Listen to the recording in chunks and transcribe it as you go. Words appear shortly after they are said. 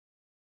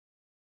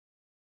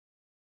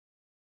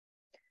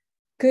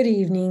Good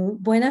evening,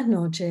 buenas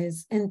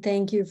noches, and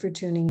thank you for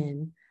tuning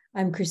in.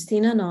 I'm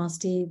Christina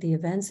Nosti, the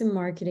Events and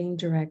Marketing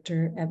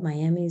Director at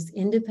Miami's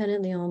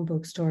independently owned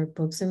bookstore,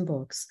 Books and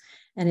Books,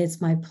 and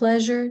it's my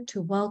pleasure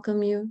to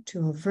welcome you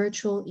to a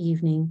virtual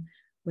evening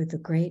with the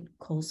great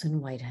Colson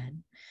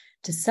Whitehead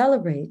to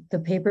celebrate the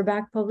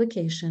paperback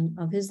publication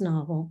of his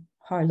novel,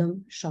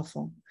 Harlem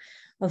Shuffle.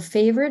 A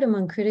favorite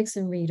among critics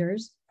and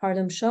readers,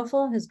 Harlem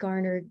Shuffle has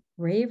garnered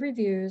rave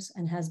reviews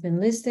and has been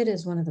listed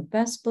as one of the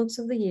best books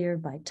of the year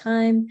by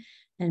Time,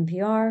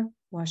 NPR,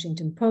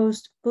 Washington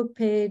Post, Book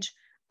Page,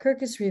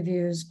 Kirkus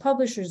Reviews,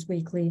 Publishers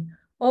Weekly,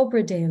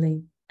 Oprah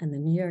Daily, and the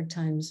New York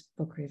Times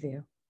Book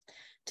Review.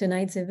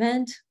 Tonight's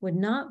event would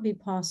not be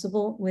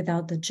possible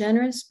without the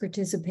generous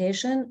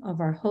participation of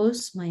our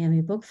hosts,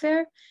 Miami Book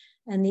Fair,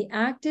 and the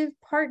active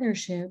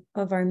partnership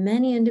of our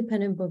many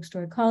independent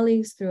bookstore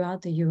colleagues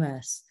throughout the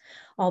U.S.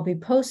 I'll be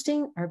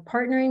posting our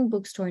partnering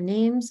bookstore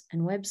names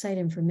and website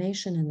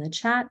information in the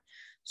chat,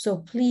 so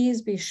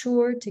please be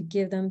sure to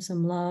give them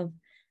some love,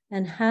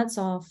 and hats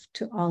off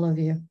to all of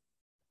you.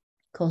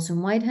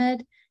 Colson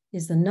Whitehead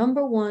is the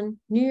 #1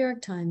 New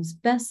York Times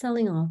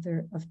bestselling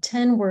author of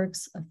 10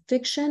 works of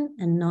fiction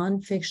and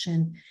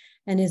nonfiction,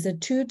 and is a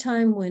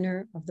 2-time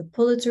winner of the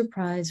Pulitzer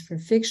Prize for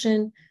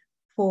Fiction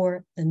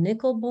for The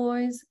Nickel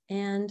Boys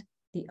and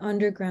The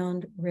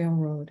Underground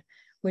Railroad,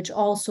 which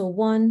also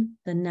won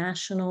the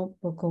National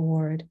Book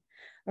Award.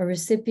 A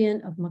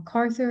recipient of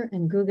MacArthur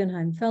and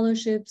Guggenheim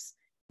Fellowships,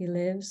 he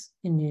lives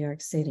in New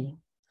York City.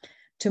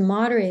 To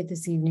moderate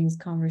this evening's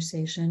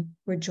conversation,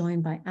 we're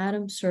joined by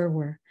Adam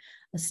Serwer,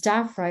 a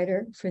staff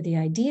writer for the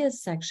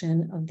Ideas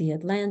section of The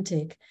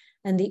Atlantic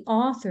and the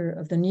author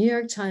of the New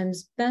York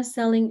Times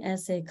bestselling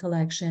essay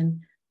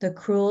collection, The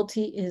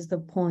Cruelty is the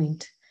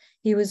Point.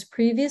 He was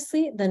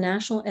previously the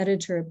national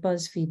editor at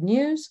BuzzFeed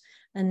News,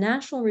 a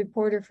national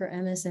reporter for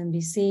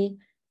MSNBC,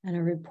 and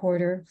a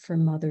reporter for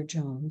Mother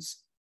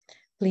Jones.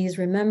 Please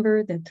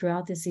remember that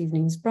throughout this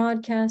evening's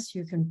broadcast,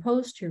 you can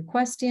post your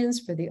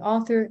questions for the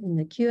author in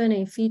the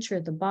Q&A feature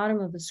at the bottom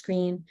of the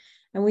screen,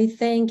 and we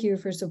thank you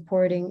for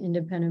supporting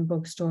independent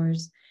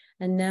bookstores.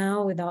 And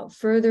now, without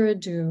further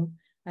ado,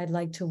 I'd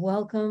like to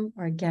welcome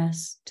our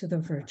guests to the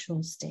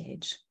virtual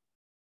stage.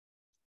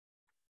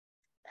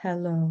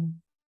 Hello.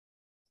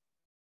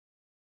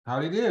 How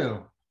do you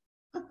do?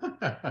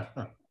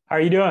 How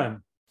are you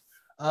doing?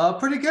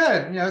 Pretty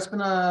good. Yeah, it's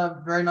been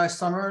a very nice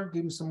summer,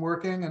 doing some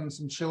working and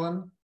some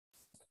chilling.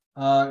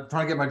 Trying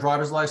to get my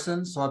driver's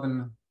license, so I've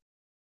been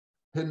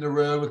hitting the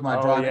road with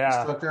my driving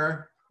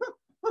instructor.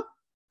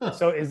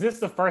 So is this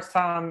the first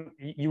time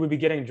you would be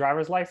getting a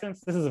driver's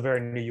license? This is a very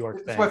New York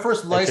thing. It's my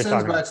first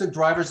license, but I took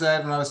driver's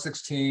ed when I was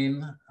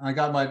 16. I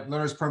got my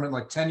learner's permit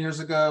like 10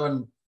 years ago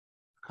and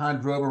kind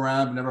of drove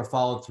around but never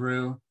followed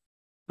through.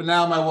 But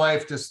now my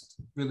wife just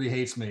really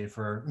hates me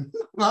for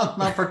not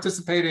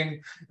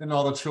participating in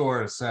all the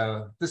chores.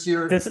 So this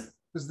year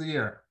is the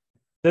year.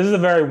 This is a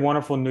very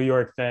wonderful New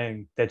York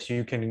thing that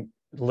you can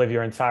live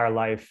your entire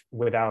life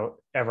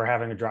without ever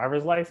having a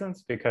driver's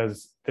license,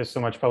 because there's so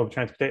much public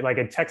transportation. Like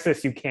in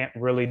Texas, you can't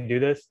really do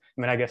this.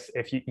 I mean, I guess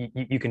if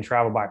you can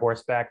travel by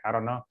horseback, I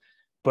don't know.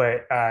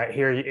 But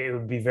here it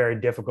would be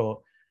very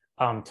difficult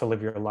to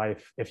live your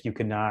life if you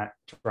could not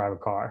drive a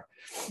car.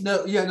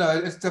 No,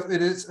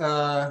 it is.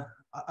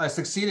 I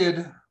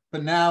succeeded,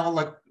 but now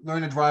like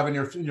learning to drive in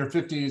your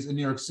 50s in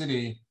New York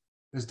City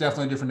is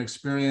definitely a different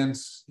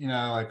experience. You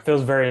know, like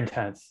feels very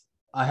intense.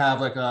 I have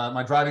like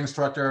my driving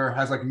instructor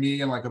has like me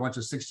and like a bunch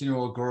of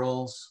 16-year-old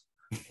girls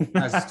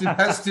as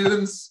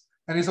students,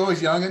 and he's always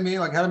yelling at me.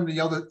 Like, haven't been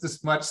yelled at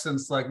this much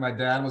since like my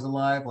dad was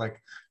alive.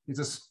 Like he's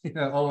just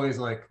always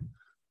like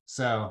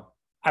so.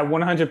 I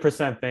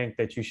 100% think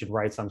that you should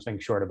write something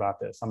short about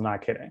this. I'm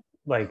not kidding.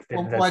 Like,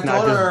 well, my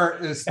daughter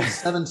is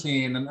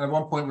 17, and at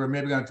one point we were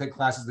maybe going to take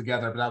classes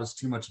together, but that was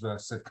too much of a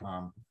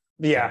sitcom.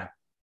 Yeah,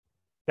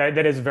 so.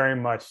 that is very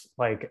much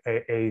like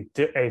a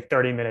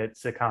 30-minute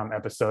sitcom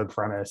episode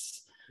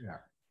premise.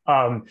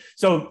 Yeah.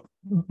 So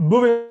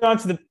moving on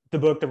to the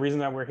book, the reason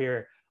that we're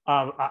here,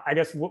 I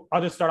guess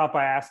I'll just start off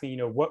by asking,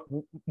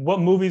 what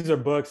movies or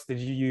books did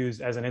you use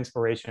as an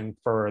inspiration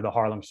for the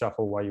Harlem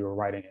Shuffle while you were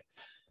writing it?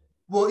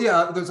 Well,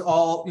 yeah, there's a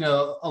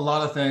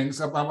lot of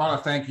things. I want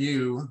to thank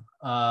you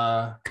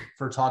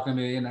for talking to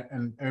me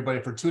and everybody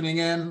for tuning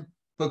in.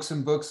 Books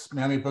and Books,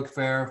 Miami Book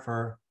Fair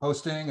for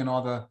hosting, and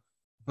all the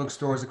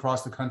bookstores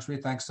across the country.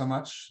 Thanks so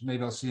much.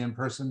 Maybe I'll see you in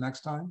person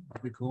next time.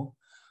 That'd be cool.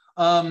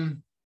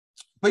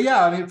 But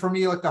yeah, I mean, for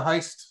me, like the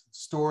heist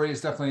story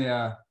is definitely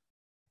a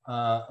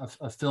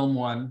film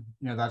one.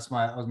 That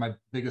was my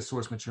biggest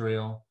source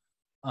material.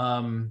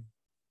 There's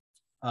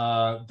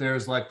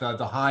like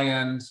the high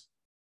end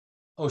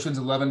Ocean's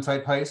 11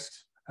 type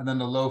heist, and then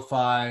the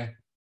lo-fi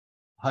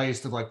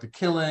heist of like The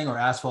Killing or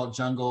Asphalt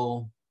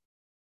Jungle.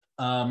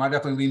 I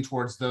definitely lean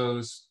towards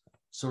those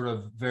sort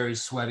of very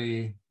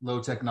sweaty, low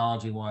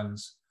technology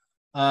ones.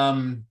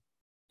 So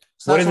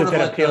what is it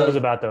that appeals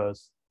about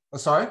those? Oh,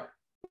 sorry?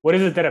 What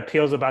is it that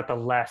appeals about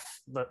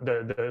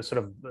the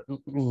sort of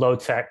low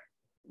tech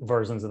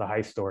versions of the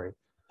heist story?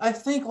 I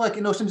think like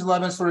in Ocean's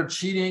 11, sort of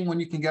cheating when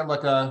you can get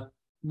like a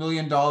 $1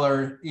 million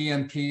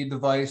EMP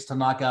device to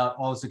knock out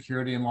all the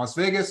security in Las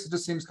Vegas. It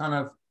just seems kind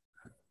of,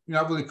 you're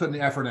not really putting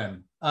the effort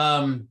in.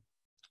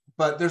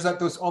 But there's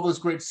all those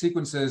great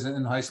sequences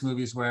in heist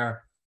movies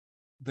where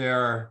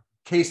they're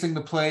casing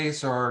the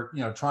place, or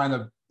trying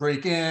to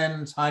break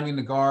in, timing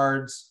the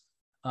guards,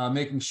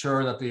 making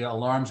sure that the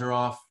alarms are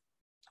off,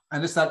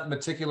 and just that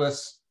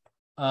meticulous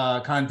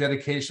kind of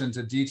dedication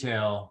to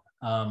detail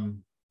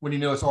when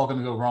it's all going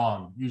to go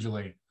wrong.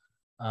 Usually,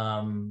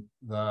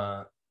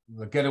 the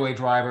getaway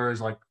driver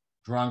is like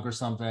drunk or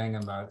something,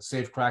 and the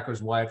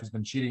safecracker's wife has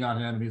been cheating on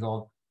him, and he's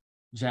all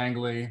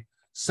jangly.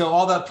 So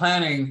all that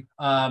planning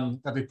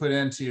that they put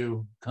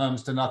into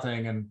comes to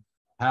nothing, and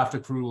half the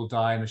crew will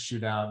die in a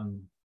shootout,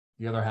 and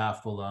the other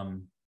half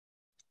will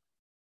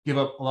give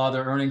up a lot of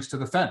their earnings to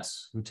the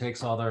fence, who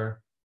takes all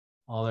their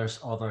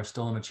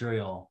stolen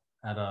material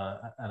at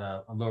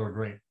a lower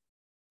rate.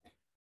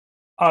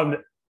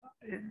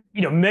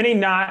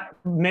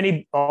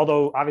 Many,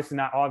 although obviously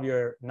not all of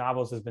your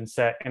novels has been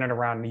set in and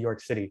around New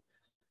York City.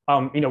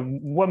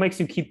 What makes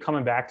you keep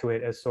coming back to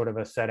it as sort of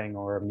a setting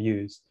or a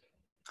muse?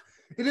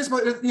 It is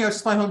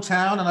it's my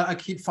hometown, and I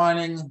keep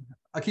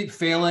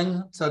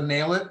failing to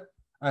nail it.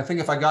 I think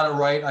if I got it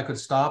right, I could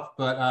stop,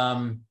 but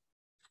I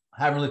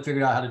haven't really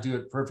figured out how to do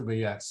it perfectly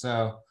yet.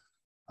 So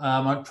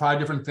I've tried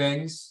different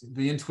things.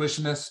 The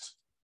Intuitionist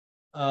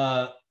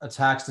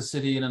attacks the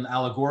city in an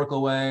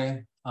allegorical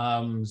way.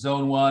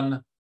 Zone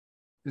 1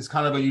 is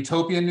kind of a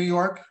utopian New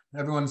York.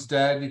 Everyone's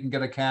dead. You can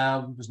get a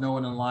cab. There's no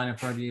one in line in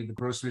front of you at the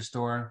grocery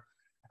store.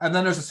 And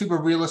then there's a super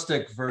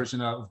realistic version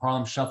of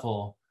Harlem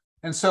Shuffle.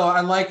 And so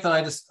I like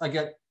that I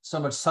get so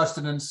much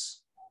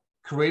sustenance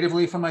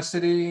creatively from my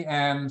city,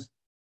 and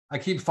I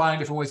keep finding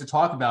different ways to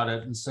talk about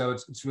it. And so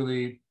it's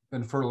really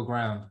been fertile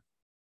ground.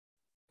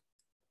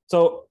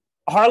 So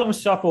Harlem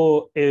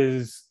Shuffle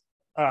is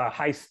a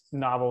heist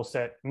novel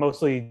set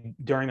mostly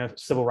during the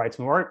civil rights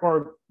movement,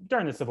 or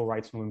during the civil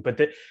rights movement,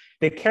 but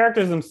the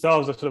characters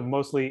themselves are sort of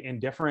mostly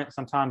indifferent,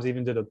 sometimes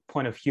even to the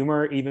point of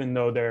humor, even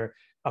though they're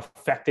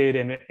affected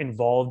and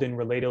involved in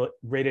related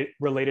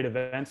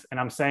events. And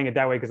I'm saying it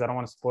that way because I don't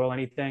want to spoil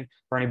anything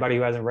for anybody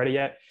who hasn't read it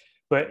yet.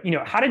 But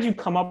how did you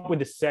come up with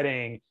the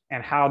setting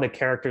and how the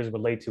characters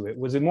relate to it?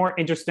 Was it more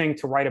interesting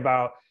to write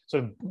about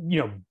sort of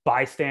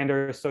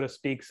bystanders, so to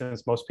speak,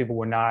 since most people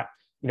were not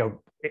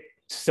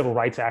civil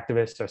rights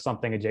activists or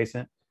something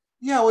adjacent?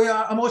 Yeah,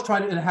 well, I'm always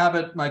trying to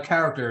inhabit my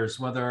characters,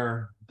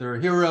 whether they're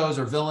heroes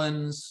or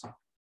villains,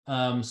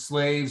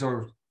 slaves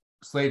or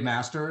slave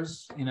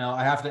masters.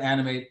 I have to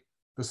animate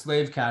the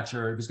slave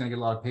catcher who's going to get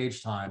a lot of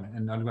page time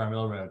in Underground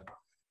Railroad,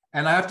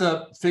 and I have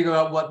to figure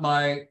out what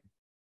my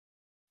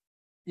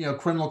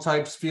criminal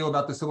types feel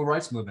about the civil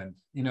rights movement.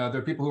 There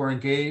are people who are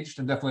engaged,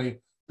 and definitely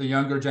the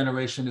younger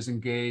generation is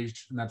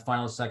engaged in that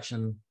final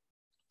section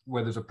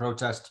where there's a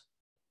protest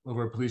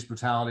over police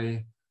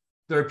brutality.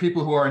 There are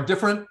people who are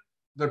indifferent.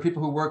 There are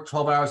people who work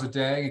 12 hours a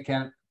day and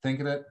can't think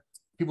of it.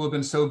 People have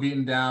been so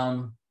beaten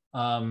down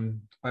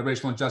by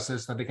racial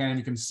injustice that they can't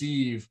even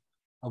conceive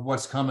of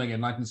what's coming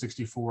in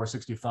 1964,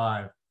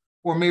 65.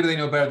 Or maybe they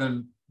know better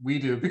than we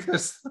do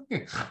because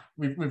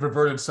we've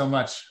reverted so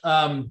much.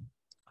 And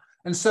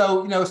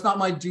so, it's not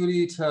my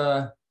duty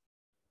to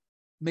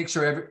make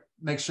sure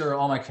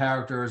all my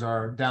characters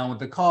are down with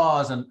the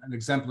cause and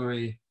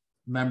exemplary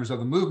members of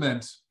the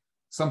movement.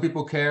 Some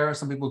people care,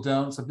 some people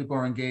don't, some people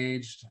are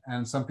engaged,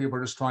 and some people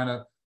are just trying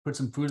to put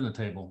some food on the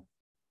table.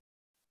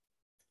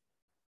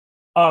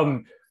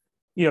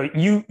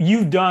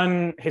 You've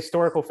done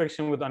historical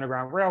fiction with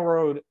Underground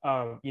Railroad.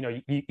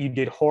 You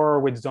did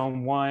horror with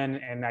Zone 1,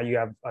 and now you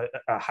have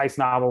a heist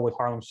novel with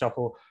Harlem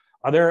Shuffle.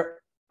 Are there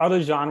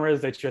other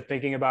genres that you're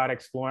thinking about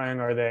exploring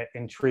or that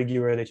intrigue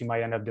you or that you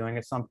might end up doing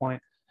at some point?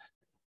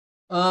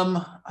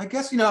 I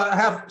guess, I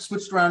have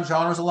switched around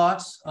genres a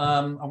lot.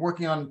 I'm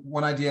working on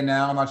one idea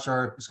now. I'm not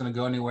sure if it's going to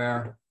go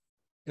anywhere.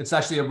 It's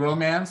actually a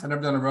romance. I've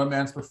never done a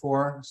romance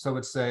before. So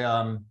it's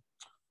a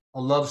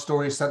love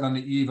story set on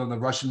the eve of the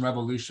Russian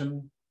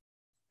Revolution.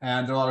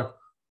 And there are a lot of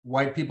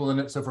white people in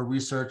it. So for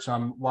research,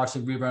 I'm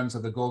watching reruns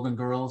of the Golden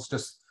Girls,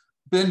 just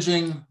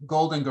binging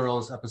Golden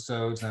Girls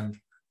episodes and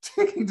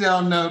taking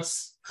down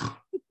notes.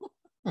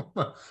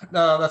 No,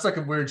 that's like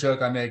a weird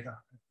joke I make.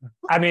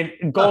 I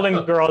mean,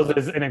 Golden Girls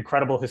is an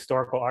incredible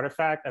historical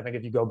artifact. I think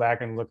if you go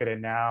back and look at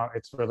it now,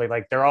 it's really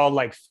like they're all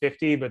like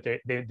 50, but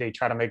they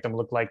try to make them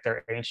look like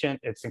they're ancient.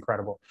 It's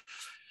incredible.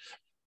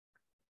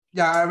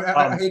 Yeah,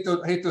 I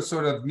hate those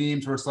sort of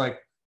memes where it's like,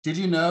 did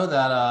you know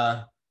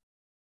that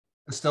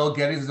Estelle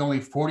Getty is only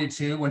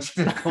 42 when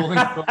she did Golden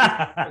Girls?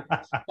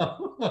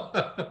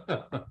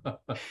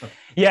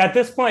 Yeah, at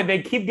this point,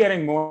 they keep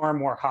getting more and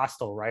more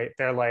hostile, right?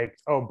 They're like,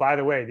 oh, by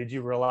the way, did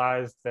you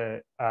realize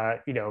that,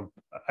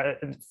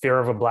 Fear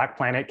of a Black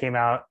Planet came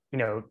out,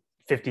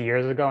 50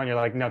 years ago? And you're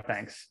like, no,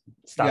 thanks.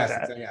 Stop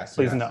that. Yes,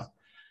 please, no.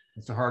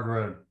 It's a hard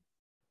road.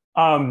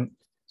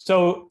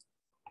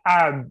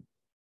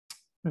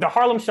 The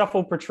Harlem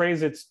Shuffle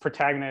portrays its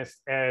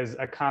protagonist as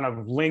a kind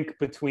of link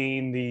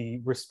between the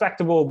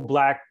respectable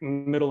Black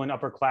middle and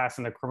upper class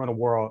and the criminal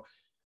world.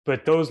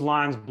 but those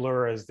lines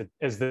blur as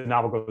the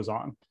novel goes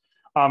on.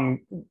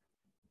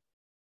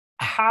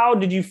 How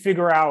did you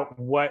figure out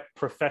what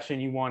profession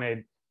you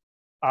wanted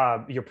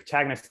your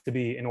protagonist to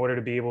be in order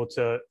to be able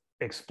to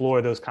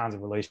explore those kinds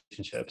of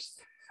relationships?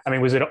 I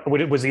mean,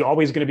 was he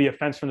always going to be a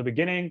fence from the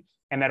beginning,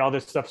 and that all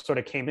this stuff sort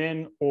of came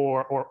in,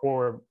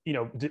 or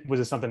was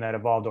it something that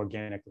evolved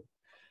organically?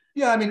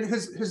 Yeah, I mean,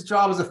 his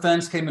job as a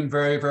fence came in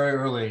very, very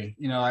early.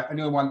 I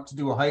knew I wanted to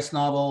do a heist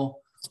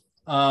novel.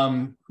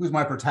 Who's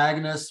my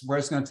protagonist? Where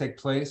it's going to take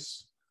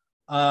place?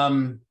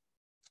 And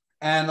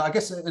I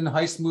guess in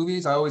heist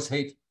movies, I always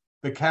hate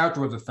the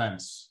character of the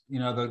fence.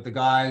 The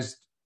guys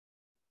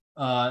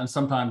and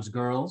sometimes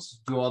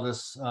girls do all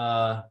this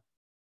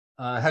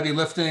heavy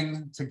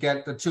lifting to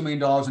get the $2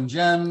 million in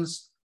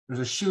gems. There's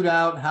a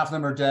shootout, half of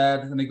them are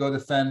dead, and they go to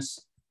the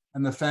fence,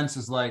 and the fence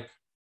is like,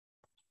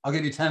 I'll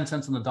give you 10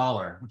 cents on the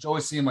dollar, which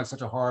always seemed like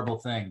such a horrible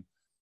thing.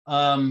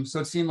 So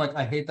it seemed like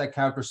I hate that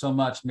character so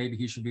much, maybe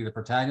he should be the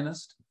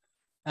protagonist.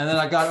 And then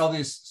I got all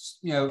these,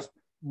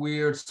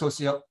 weird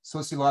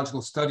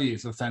sociological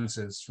studies of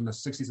fences from the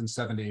 60s and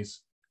 70s.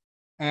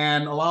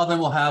 And a lot of them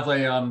will have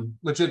a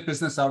legit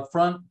business out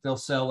front. They'll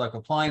sell like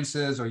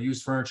appliances or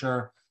used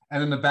furniture.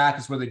 And in the back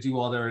is where they do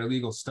all their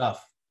illegal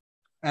stuff.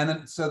 And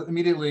then, so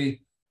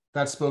immediately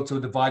that spoke to a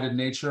divided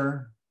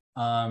nature,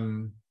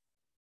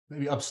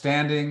 maybe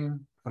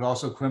upstanding, but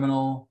also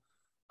criminal.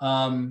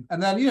 And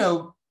then,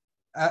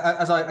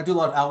 as I do a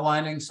lot of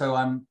outlining, so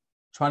I'm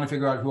trying to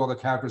figure out who all the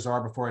characters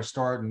are before I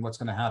start and what's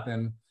going to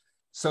happen.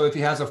 So if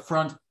he has a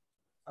front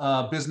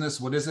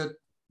business, what is it?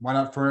 Why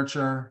not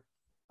furniture?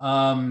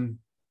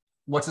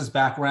 What's his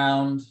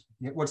background?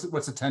 What's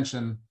the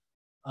tension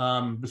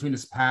between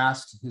his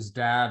past? His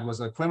dad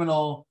was a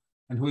criminal,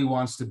 and who he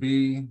wants to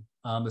be,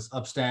 this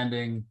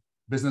upstanding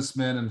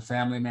businessman and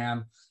family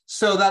man.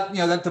 So that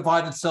that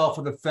divided self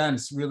of the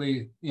fence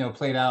really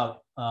played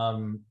out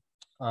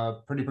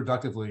pretty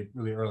productively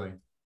really early.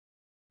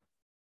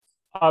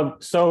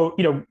 So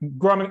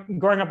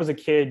growing up as a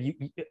kid,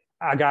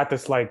 I got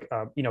this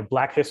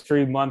Black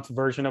History Month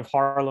version of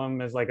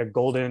Harlem as like a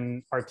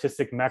golden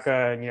artistic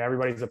mecca, and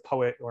everybody's a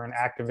poet or an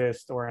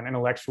activist or an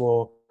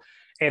intellectual.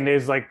 And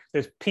there's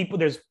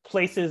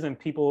places and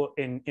people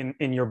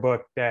in your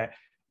book that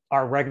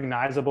are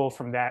recognizable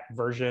from that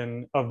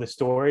version of the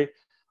story.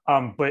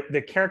 But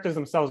the characters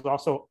themselves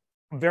also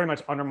very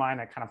much undermine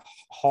that kind of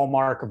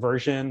hallmark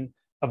version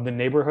of the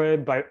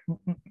neighborhood.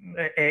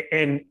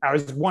 And I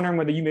was wondering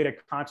whether you made a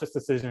conscious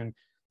decision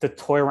to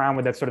toy around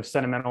with that sort of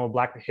sentimental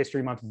Black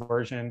History Month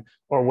version,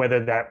 or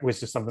whether that was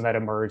just something that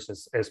emerged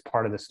as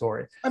part of the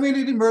story. I mean,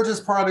 it emerges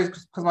partly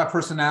because of my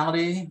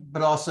personality,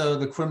 but also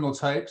the criminal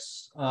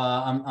types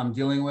I'm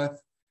dealing with.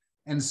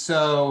 And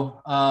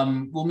so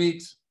we'll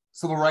meet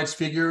civil rights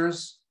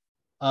figures,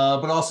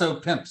 but also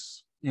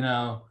pimps.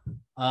 The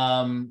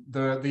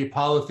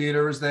Apollo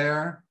Theater is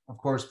there, of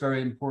course,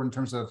 very important in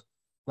terms of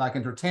Black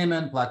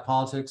entertainment, Black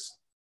politics.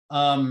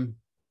 But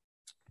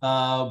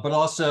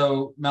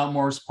also Mount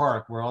Morris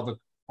Park, where all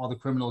the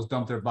criminals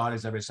dump their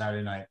bodies every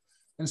Saturday night.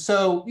 And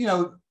so,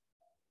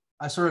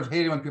 I sort of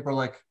hate it when people are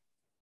like,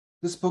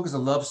 this book is a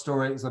love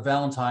story, it's a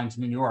Valentine to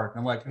New York.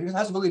 I'm like, it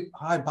has a really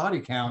high body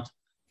count.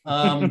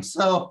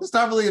 So it's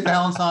not really a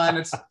Valentine.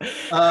 It's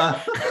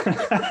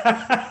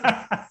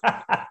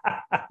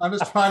I'm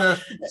just trying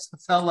to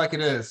sound like it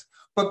is.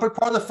 But part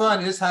of the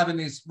fun is having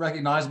these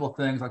recognizable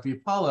things like the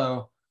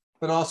Apollo,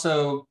 but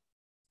also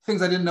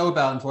things I didn't know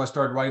about until I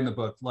started writing the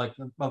book, like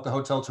about the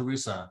Hotel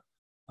Teresa.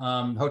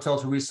 Hotel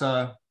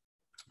Teresa,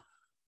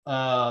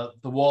 the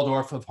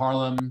Waldorf of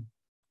Harlem.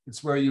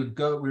 It's where you'd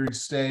go, where you'd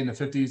stay in the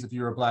 50s if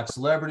you were a Black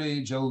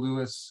celebrity, Joe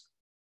Louis,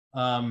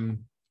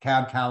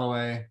 Cab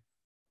Calloway.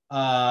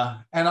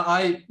 And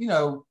I,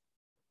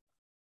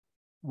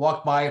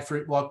 walked by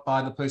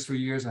the place for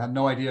years and had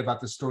no idea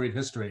about the storied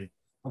history.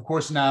 Of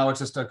course, now it's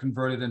just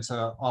converted into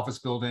office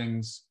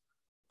buildings.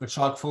 The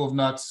chock full of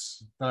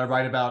nuts that I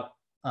write about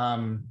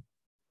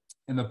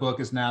in the book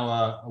is now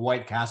a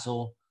White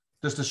Castle,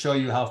 just to show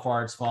you how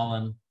far it's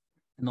fallen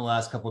in the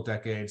last couple of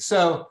decades.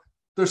 So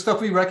there's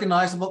stuff we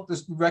recognize,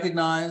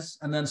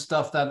 and then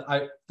stuff that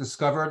I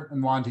discovered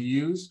and wanted to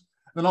use,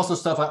 and also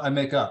stuff I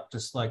make up,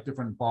 just like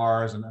different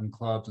bars and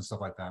clubs and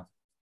stuff like that.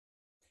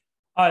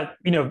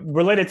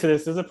 Related to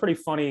this, there's a pretty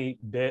funny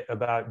bit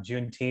about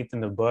Juneteenth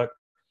in the book.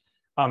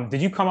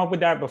 Did you come up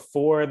with that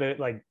before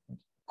the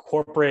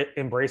corporate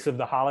embrace of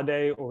the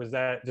holiday, or was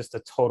that just a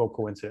total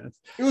coincidence?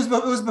 It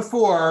was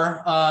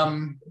before.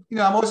 I'm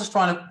always just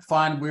trying to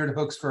find weird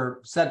hooks for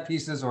set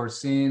pieces or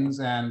scenes,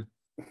 and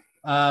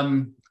I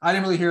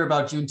didn't really hear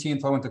about Juneteenth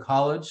until I went to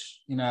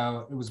college.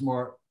 It was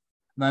more,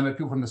 and I met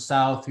people from the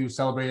South who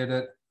celebrated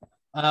it.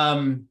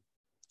 And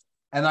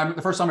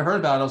the first time I heard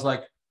about it, I was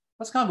like,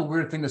 that's kind of a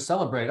weird thing to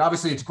celebrate.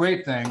 Obviously, it's a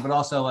great thing, but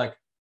also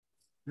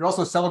you're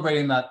also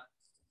celebrating that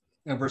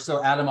we're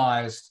so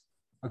atomized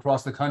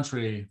across the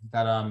country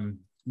that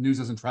news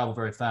doesn't travel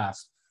very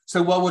fast.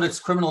 So what would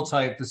its criminal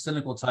type, the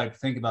cynical type,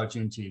 think about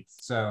Juneteenth?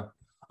 So,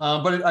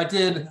 but I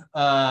did,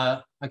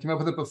 I came up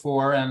with it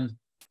before, and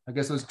I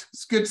guess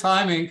it's good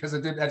timing because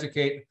it did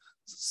educate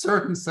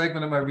certain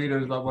segment of my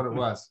readers about what it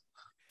was.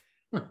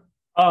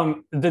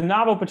 The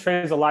novel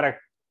portrays a lot of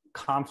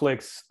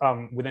conflicts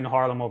within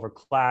Harlem over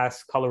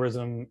class,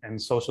 colorism,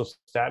 and social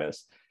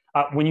status.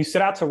 When you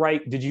set out to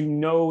write, did you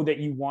know that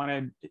you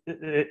wanted,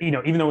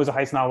 even though it was a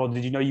heist novel,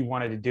 did you know you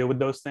wanted to deal with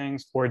those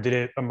things, or did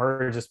it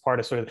emerge as part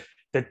of sort of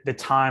the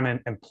time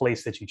and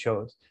place that you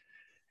chose?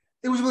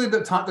 It was really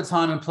the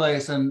time and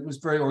place, and it was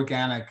very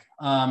organic.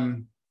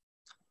 My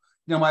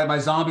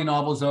zombie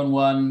novel, Zone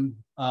 1,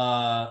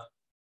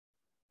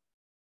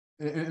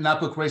 in that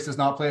book, race does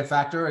not play a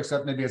factor,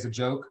 except maybe as a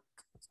joke.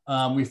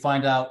 We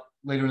find out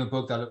later in the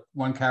book that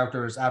one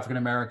character is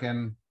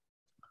African-American.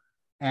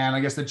 And I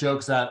guess the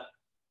joke's that,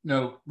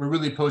 we're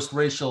really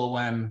post-racial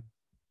when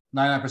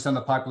 99% of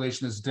the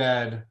population is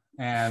dead,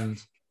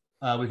 and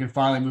we can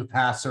finally move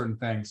past certain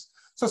things.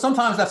 So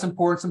sometimes that's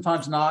important,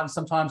 sometimes not, and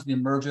sometimes it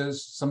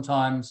emerges,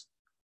 sometimes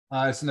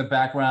it's in the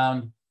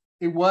background.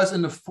 It was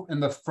in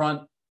the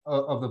front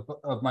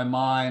of my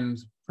mind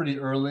pretty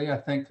early, I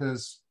think,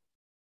 because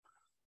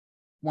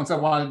once I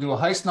wanted to do a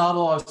heist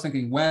novel, I was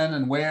thinking when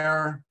and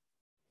where.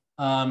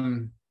 I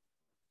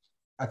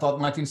thought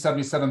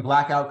 1977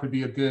 Blackout could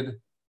be a good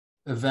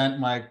event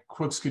my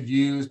crooks could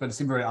use, but it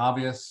seemed very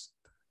obvious.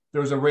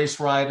 There was a race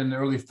riot in the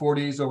early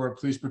 40s over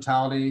police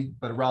brutality,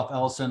 but Ralph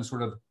Ellison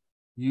sort of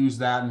used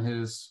that in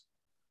his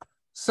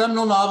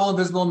seminal novel,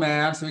 Invisible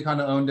Man, so he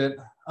kind of owned it.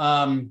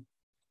 And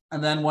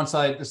then once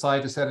I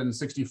decided to set it in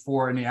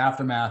 64 in the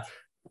aftermath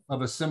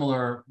of a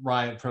similar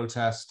riot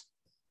protest,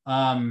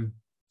 it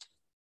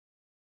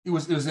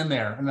was in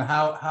there. And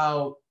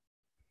how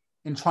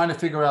in trying to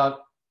figure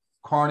out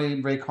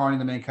Ray Carney,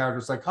 the main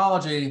character's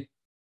psychology,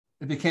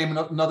 it became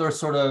another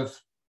sort of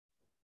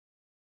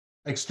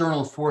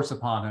external force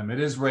upon him. It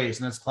is race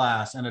and it's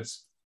class and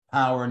it's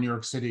power in New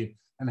York City.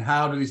 And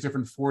how do these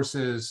different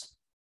forces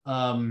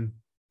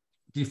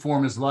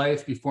deform his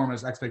life, deform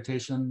his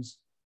expectations?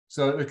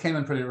 So it came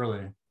in pretty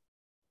early.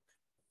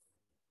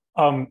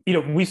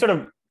 We sort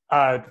of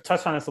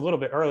touched on this a little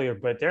bit earlier,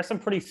 but there's some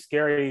pretty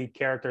scary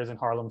characters in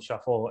Harlem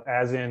Shuffle,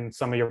 as in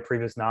some of your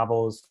previous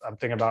novels. I'm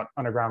thinking about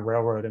Underground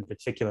Railroad in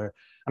particular.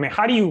 I mean,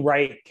 how do you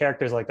write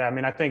characters like that? I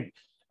mean, I think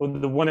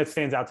the one that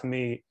stands out to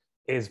me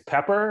is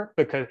Pepper,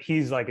 because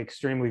he's like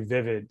extremely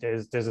vivid.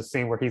 There's a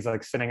scene where he's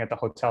like sitting at the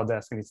hotel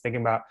desk and he's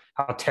thinking about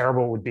how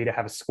terrible it would be to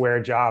have a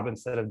square job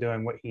instead of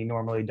doing what he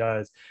normally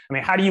does. I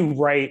mean, how do you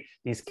write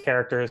these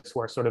characters who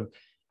are sort of,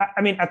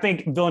 I mean, I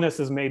think villainous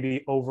is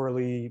maybe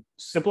overly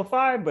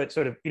simplified, but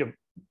sort of,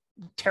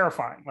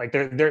 terrifying. Like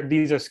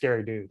these are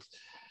scary dudes.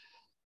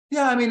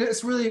 Yeah, I mean,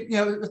 it's really,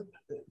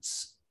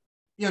 it's,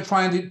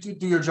 trying to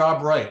do your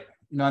job right.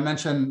 I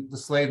mentioned the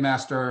slave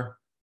master,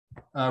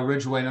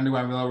 Ridgway and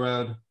Underground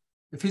Railroad.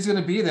 If he's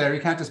going to be there, he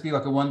can't just be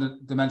like a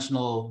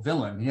one-dimensional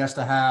villain. He has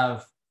to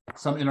have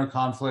some inner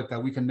conflict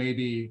that we can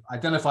maybe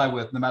identify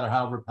with, no matter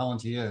how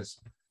repellent he is.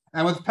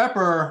 And with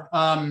Pepper, we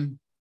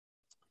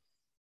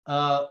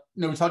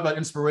talked about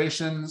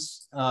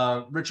inspirations.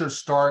 Richard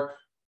Stark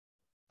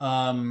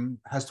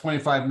has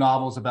 25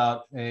 novels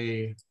about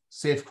a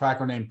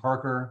safecracker named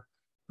Parker,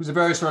 who's a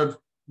very sort of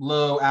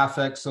low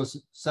affect,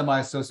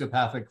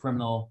 semi-sociopathic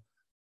criminal.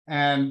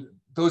 And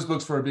those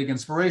books were a big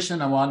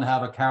inspiration. I wanted to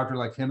have a character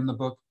like him in the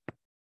book.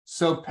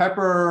 So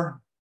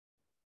Pepper,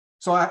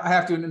 so I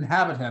have to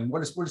inhabit him.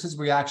 What is his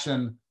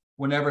reaction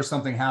whenever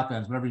something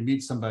happens, whenever he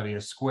meets somebody,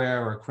 a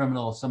square or a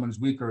criminal, someone's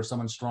weaker or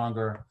someone's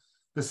stronger?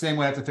 The same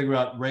way I have to figure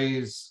out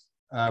Ray's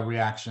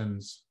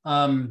reactions.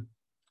 And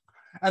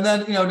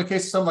then, in the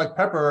case of someone like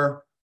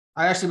Pepper,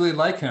 I actually really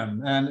like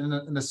him. And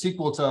in the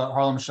sequel to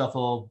Harlem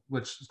Shuffle,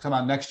 which will come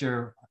out next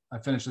year, I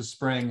finished this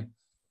spring,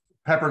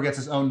 Pepper gets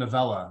his own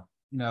novella.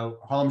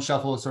 Harlem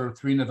Shuffle is sort of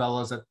 3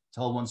 novellas that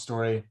tell one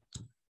story.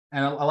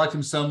 And I liked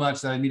him so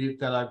much that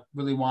I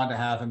really wanted to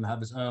have him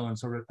have his own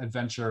sort of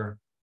adventure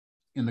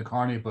in the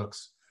Carney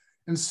books.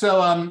 And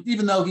so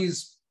even though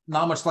he's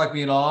not much like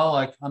me at all,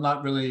 like I'm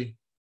not really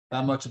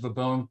that much of a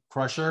bone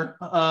crusher,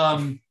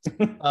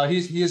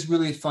 he is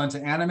really fun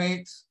to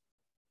animate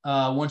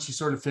once you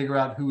sort of figure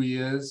out who he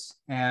is.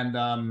 And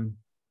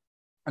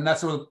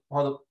that's sort of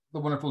part of the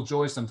wonderful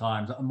joy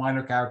sometimes. A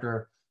minor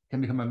character can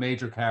become a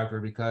major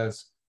character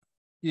because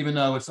even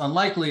though it's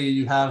unlikely,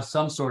 you have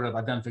some sort of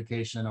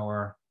identification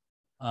or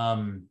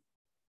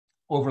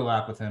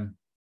overlap with him.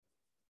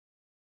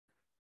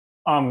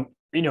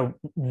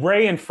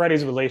 Ray and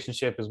Freddie's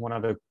relationship is one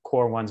of the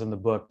core ones in the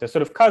book. They're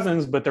sort of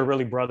cousins, but they're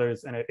really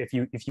brothers. And if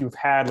you've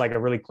had like a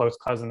really close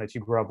cousin that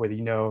you grew up with,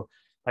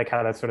 like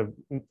how that sort of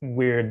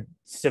weird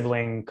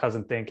sibling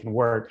cousin thing can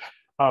work.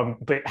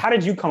 But how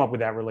did you come up with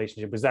that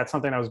relationship? Was that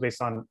something that was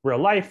based on real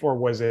life, or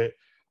was it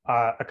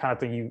a kind of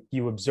thing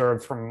you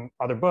observed from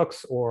other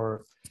books,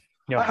 or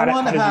I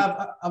wanted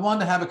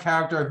to have a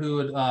character who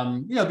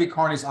would be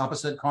Carney's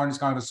opposite. Carney's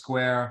kind of a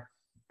square,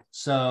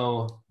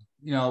 so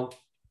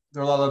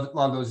there are a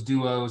lot of those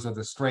duos of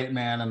the straight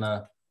man and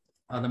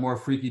the more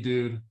freaky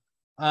dude.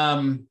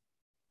 The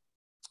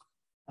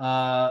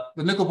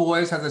Nickel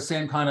Boys have the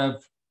same kind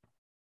of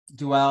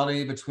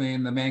duality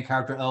between the main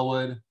character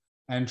Elwood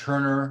and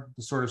Turner,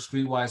 the sort of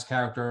streetwise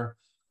character.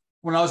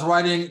 when I was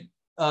writing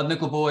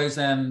Nickel Boys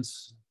and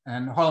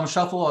Harlem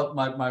Shuffle,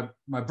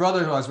 my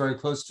brother, who I was very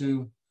close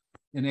to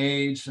in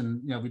age,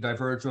 and we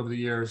diverged over the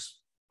years,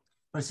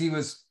 but he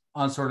was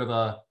on sort of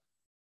a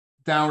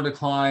downward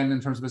decline in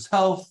terms of his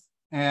health.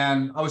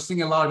 And I was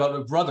thinking a lot about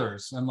the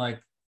brothers and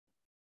like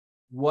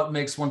what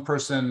makes one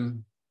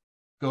person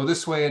go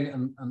this way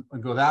and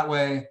go that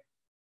way.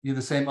 You have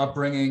the same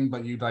upbringing,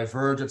 but you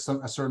diverge at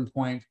a certain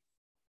point.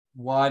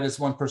 Why does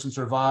one person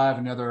survive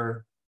and the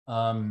other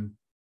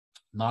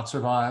not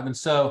survive? And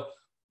so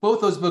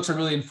both those books are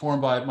really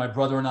informed by my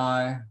brother and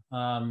I.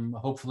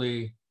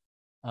 Hopefully,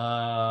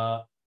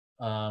 there's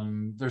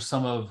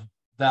some of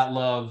that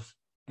love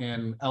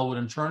in Elwood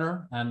and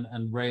Turner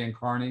and Ray and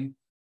Carney,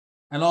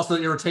 and also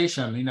the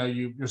irritation.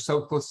 You're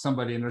so close to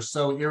somebody and they're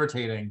so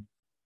irritating.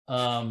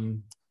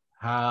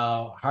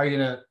 How are you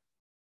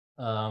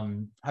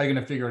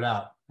gonna figure it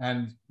out?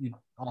 And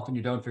often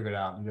you don't figure it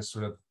out. You just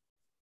sort of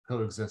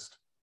coexist.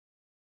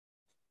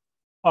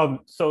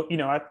 So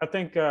I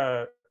think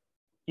a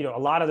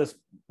lot of this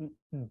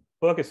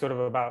book is sort of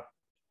about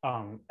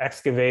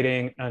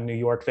excavating a New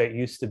York that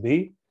used to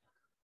be.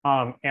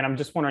 And I'm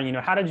just wondering,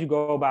 how did you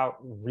go about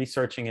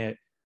researching it?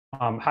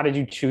 How did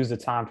you choose the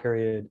time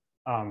period?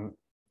 How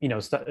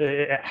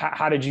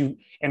did you,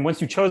 and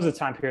once you chose the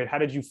time period, how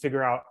did you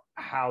figure out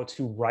how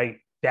to write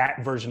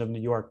that version of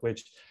New York,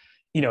 which,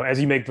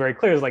 as you make very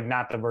clear, is like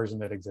not the version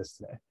that exists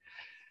today?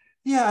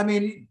 Yeah, I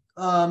mean,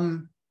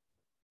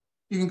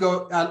 you can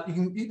go out,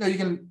 you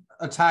can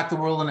attack the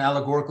world in an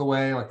allegorical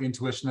way, like The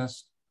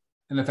Intuitionist,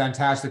 in a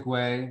fantastic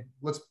way.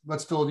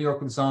 Let's fill New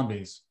York with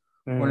zombies,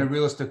 or in a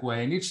realistic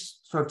way. And each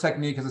sort of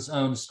technique has its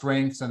own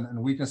strengths and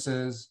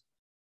weaknesses,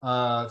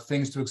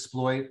 things to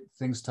exploit,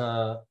 things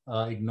to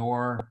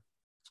ignore.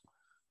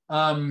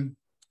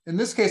 In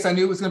this case, I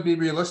knew it was going to be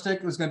realistic.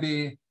 It was going to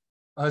be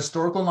a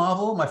historical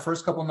novel. My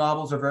first couple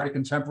novels are very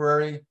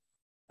contemporary,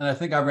 and I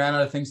think I ran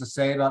out of things to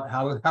say about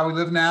how we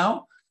live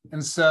now.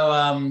 And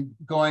so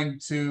going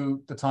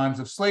to the times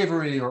of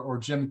slavery or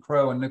Jim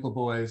Crow and Nickel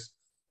Boys,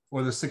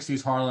 or the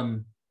 60s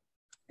Harlem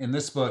in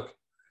this book,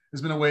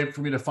 has been a way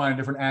for me to find a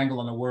different angle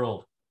on the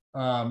world.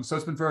 So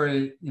it's been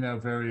very,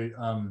 very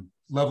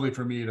lovely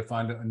for me to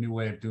find a new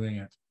way of doing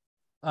it.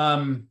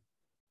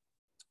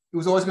 It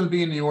was always going to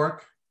be in New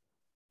York.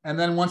 And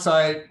then once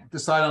I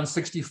decided on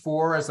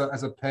 64 as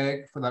a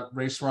peg for that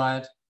race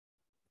riot,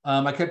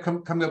 I kept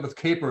coming up with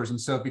capers.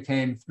 And so it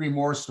became 3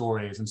 more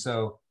stories. And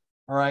so,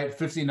 all right,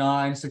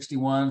 59,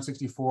 61,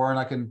 64, and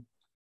I can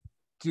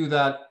do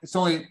that. It's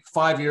only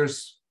 5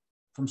 years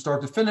from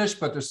start to finish,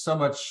 but there's so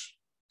much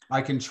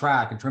I can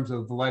track in terms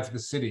of the life of the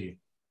city.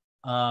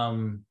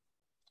 The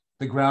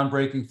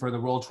groundbreaking for the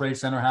World Trade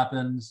Center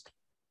happens.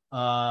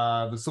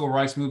 The Civil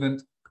Rights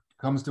Movement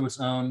comes to its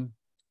own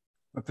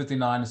from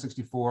 59 to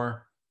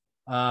 64.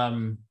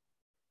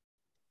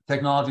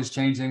 Technology is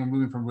changing. We're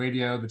moving from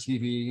radio to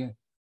TV.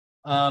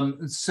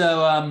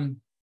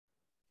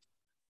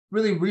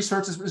 Really,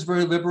 research is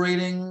very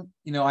liberating.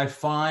 I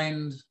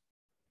find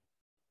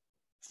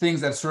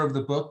things that serve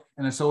the book,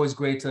 and it's always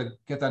great to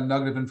get that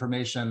nugget of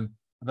information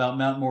about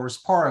Mount Morris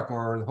Park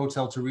or the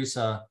Hotel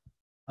Teresa,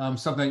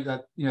 something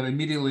that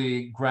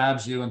immediately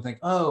grabs you and think,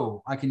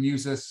 oh, I can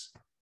use this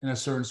in a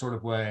certain sort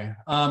of way.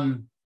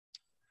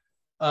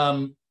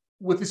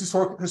 With these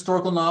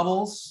historical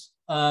novels,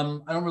 I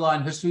don't rely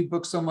on history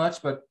books so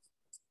much, but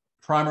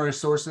primary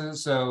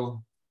sources.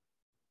 So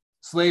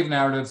slave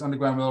narratives,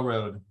 Underground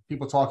Railroad,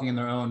 people talking in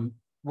their own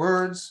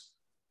words.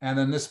 And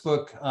then this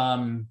book,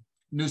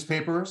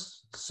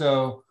 newspapers.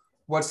 So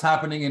what's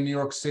happening in New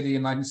York City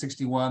in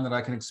 1961 that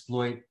I can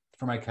exploit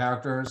for my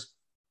characters.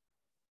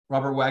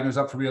 Robert Wagner's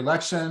up for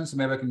re-election, so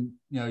maybe I can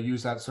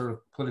use that sort of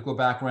political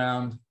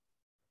background.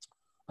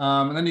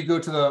 And then you go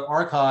to the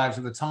archives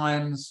of the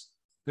Times.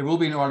 There will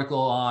be an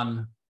article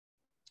on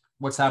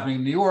what's happening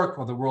in New York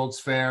or the World's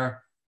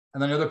Fair.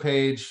 And then the other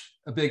page,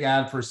 a big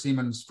ad for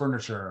Siemens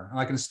Furniture. And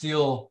I can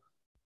steal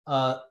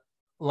a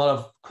lot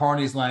of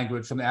Carney's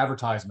language from the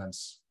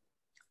advertisements.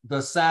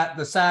 The sad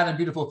and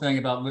beautiful thing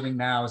about living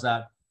now is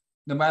that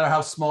no matter how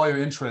small your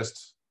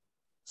interest,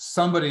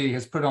 somebody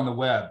has put it on the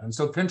web. And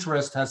so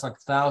Pinterest has like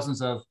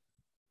thousands of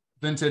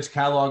vintage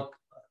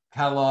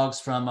catalogs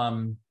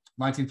from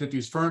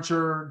 1950s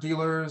furniture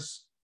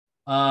dealers.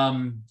 If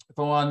I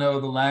want to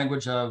know the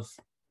language of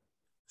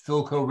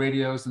Philco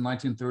radios in the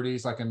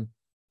 1930s, I can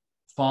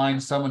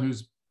find someone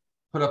who's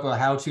put up a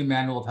how-to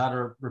manual of how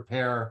to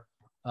repair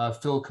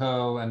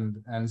Philco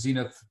and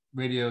Zenith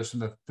radios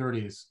from the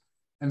 30s.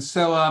 And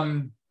so I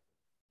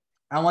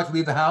don't like to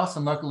leave the house,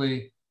 and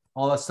luckily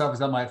all that stuff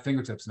is at my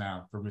fingertips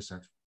now for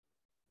research.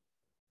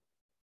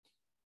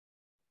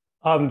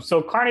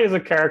 So Carney is a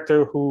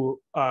character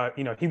who,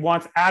 he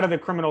wants out of the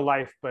criminal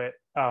life, but,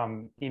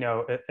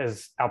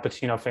 as Al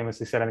Pacino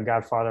famously said in The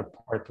Godfather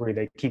Part 3,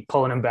 they keep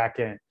pulling him back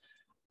in.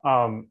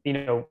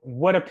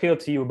 What appealed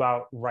to you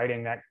about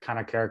writing that kind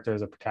of character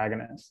as a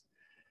protagonist?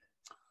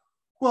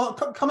 Well,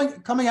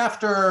 coming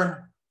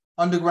after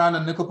Underground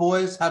and Nickel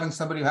Boys, having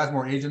somebody who has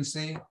more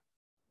agency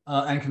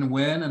and can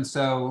win. And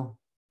so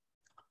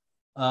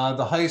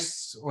The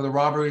heists or the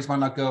robberies might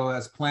not go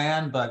as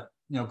planned, but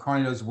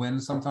Carney does win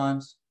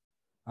sometimes.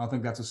 I don't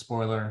think that's a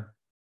spoiler.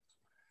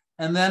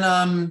 And then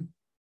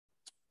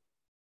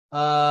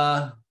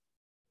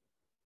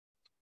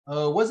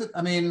was it?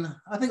 I mean,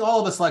 I think all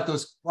of us like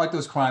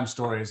those crime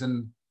stories,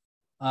 and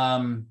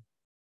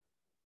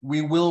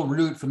we will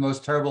root for the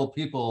most terrible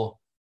people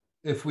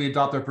if we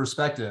adopt their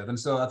perspective. And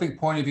so I think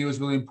point of view is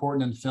really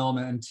important in film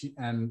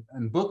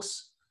and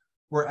books.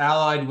 We're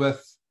allied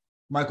with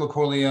Michael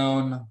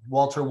Corleone,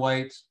 Walter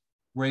White,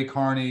 Ray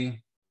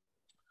Carney,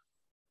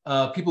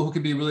 people who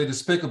can be really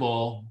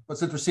despicable, but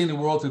since we're seeing the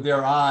world through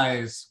their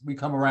eyes, we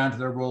come around to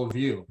their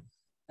worldview.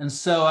 And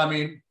so, I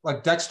mean,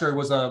 like Dexter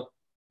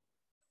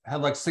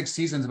had like 6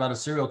 seasons about a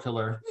serial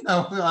killer,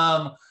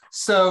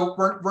 so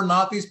we're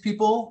not these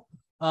people,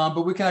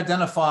 but we can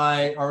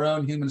identify our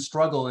own human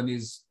struggle in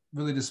these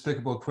really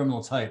despicable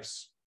criminal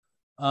types.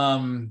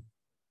 I'm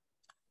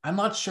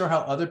not sure how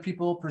other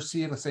people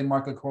perceive, let's say,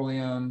 Marco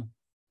Corleone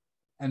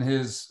and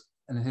his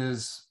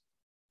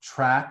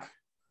track.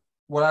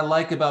 What I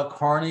like about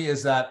Carney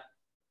is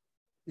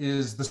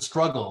the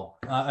struggle.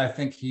 I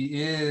think he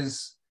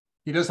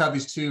does have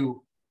these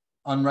two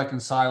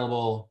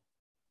unreconcilable,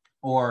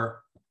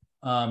 or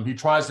he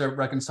tries to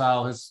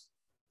reconcile his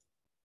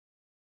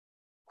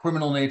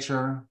criminal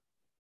nature,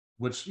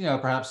 which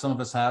perhaps some of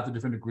us have to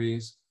different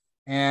degrees,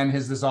 and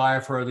his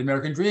desire for the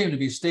American dream to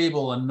be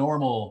stable and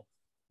normal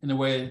in a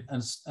way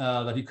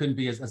that he couldn't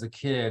be as a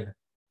kid.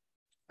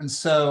 And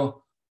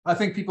so I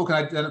think people can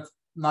identify,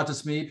 not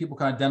just me, people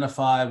can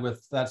identify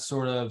with that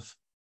sort of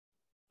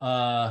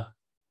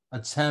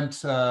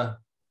attempt to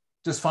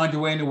just find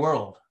your way in the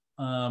world.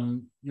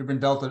 You've been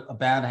dealt a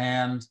bad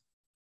hand.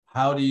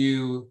 How do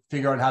you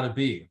figure out how to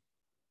be?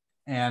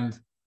 And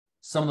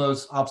some of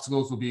those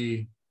obstacles will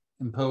be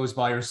imposed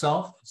by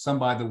yourself, some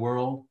by the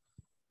world.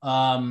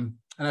 And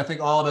I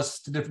think all of us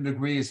to different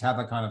degrees have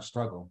that kind of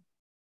struggle.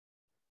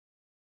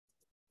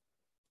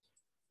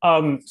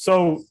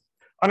 So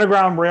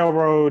Underground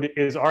Railroad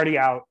is already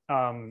out,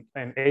 and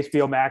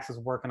HBO Max is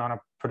working on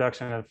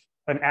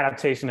an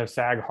adaptation of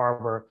Sag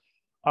Harbor.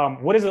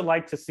 What is it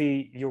like to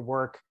see your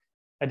work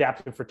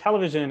adapted for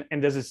television,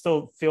 and does it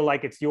still feel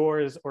like it's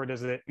yours, or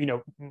does it,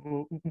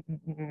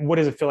 what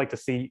does it feel like to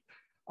see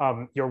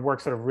your work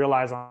sort of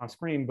realized on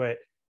screen, but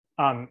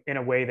in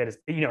a way that is,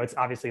 it's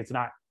obviously it's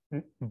not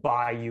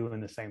by you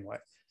in the same way?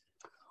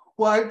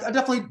 Well, I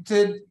definitely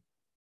did,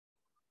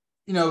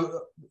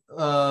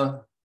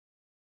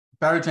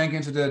 Barry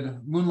Jenkins, who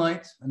did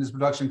Moonlight and his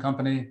production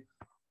company,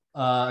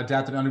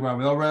 adapted Underground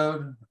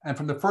Railroad. And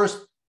from the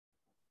first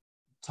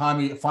time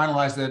we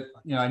finalized it,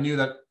 I knew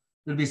that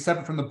it would be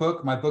separate from the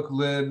book. My book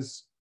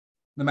lives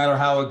no matter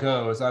how it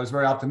goes. I was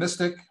very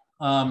optimistic.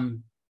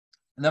 And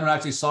then when I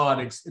actually saw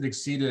it, it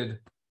exceeded,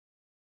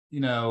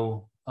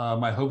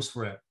 my hopes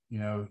for it.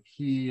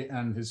 He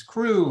and his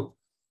crew,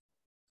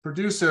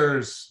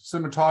 producers,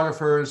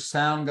 cinematographers,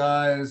 sound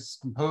guys,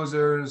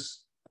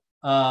 composers,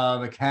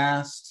 the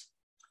cast,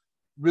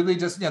 really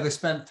just, they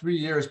spent 3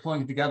 years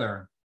pulling it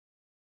together.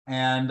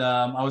 And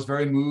I was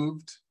very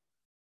moved.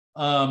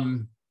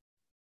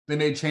 They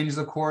made changes,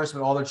 of course,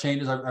 but all their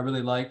changes I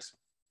really liked.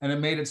 And it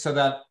made it so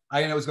that I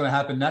didn't know what was going to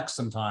happen next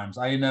sometimes.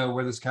 I didn't know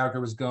where this character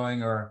was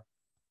going or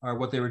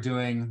what they were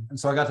doing. And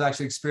so I got to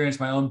actually experience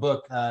my own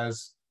book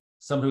as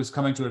somebody who's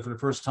coming to it for the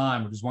first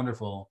time, which is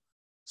wonderful.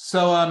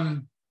 So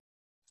I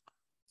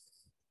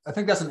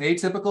think that's an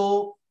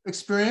atypical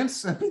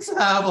experience. I think to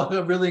have like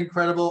a really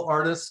incredible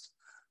artist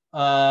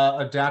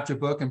adapt your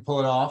book and pull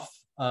it off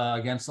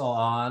against all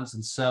odds.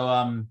 And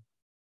so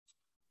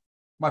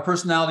my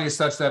personality is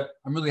such that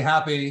I'm really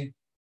happy,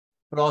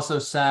 but also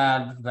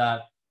sad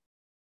that,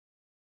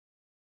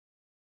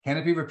 can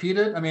it be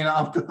repeated? I mean,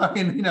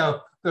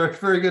 there are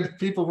very good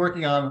people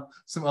working on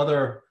some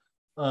other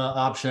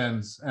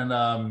options, and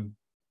I'm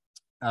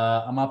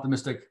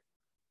optimistic.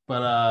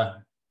 But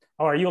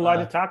are you allowed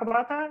to talk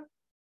about that?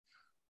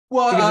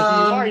 Well, because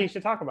if you are, you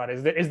should talk about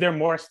it. Is there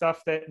more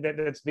stuff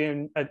that's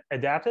being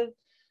adapted?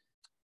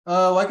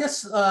 I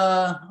guess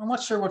I'm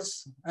not sure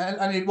what's.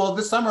 Well,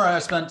 this summer I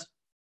spent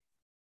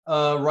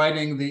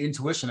writing The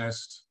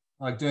Intuitionist,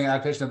 like doing an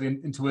adaptation of The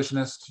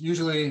Intuitionist.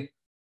 Usually,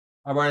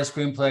 I write a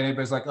screenplay, and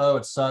everybody's like, "Oh,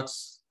 it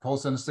sucks.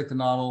 Colson, stick to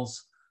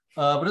novels."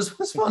 But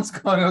this one's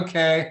going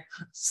okay.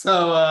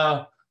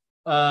 So,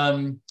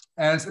 and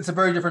it's a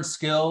very different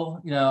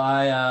skill.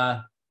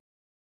 I'll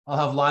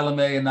have Lila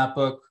May in that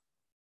book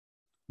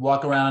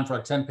walk around for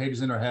like 10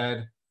 pages in her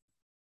head.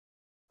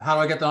 How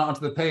do I get that onto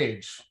the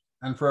page?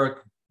 And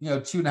for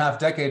 2.5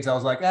 decades, I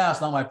was like,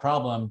 it's not my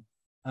problem.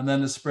 And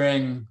then the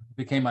spring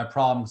became my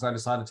problem because I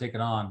decided to take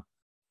it on.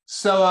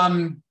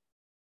 So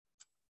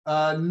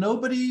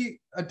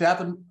nobody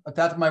adapted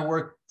my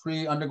work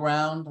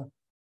pre-Underground.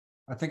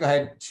 I think I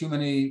had too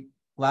many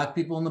Black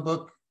people in the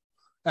book.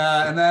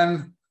 And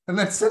then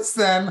since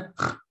then,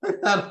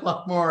 I've had a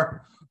lot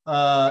more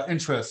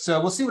interest.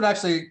 So we'll see what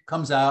actually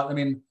comes out. I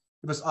mean,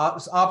 if this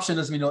option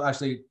doesn't mean it'll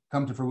actually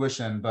come to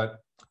fruition,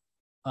 but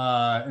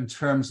in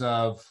terms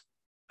of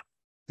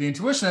The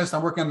Intuitionist,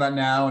 I'm working on that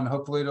now, and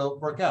hopefully it'll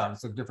work out.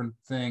 It's a different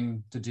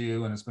thing to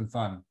do, and it's been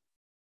fun.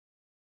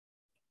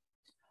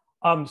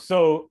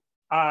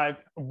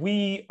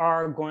 We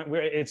are going.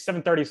 It's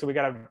 7:30, so we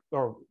got to,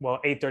 or well,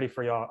 8:30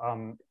 for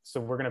y'all. So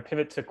we're going to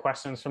pivot to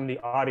questions from the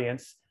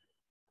audience.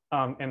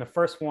 And the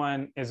first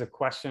one is a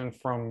question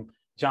from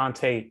John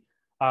Tate.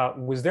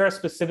 Was there a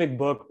specific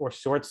book or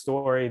short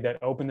story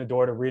that opened the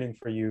door to reading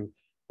for you?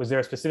 Was there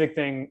a specific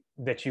thing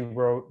that you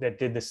wrote that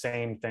did the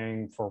same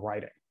thing for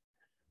writing?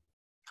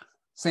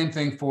 Same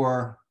thing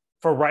for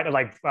writing.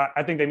 Like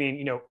I think they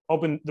mean,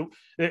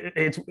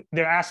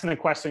 they're asking the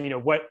question,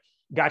 what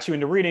got you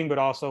into reading, but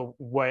also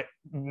what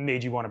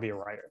made you want to be a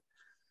writer?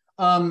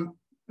 In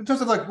terms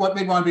of like what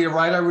made me want to be a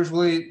writer, I was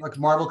really like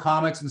Marvel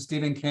Comics and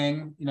Stephen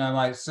King.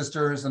 My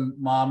sisters and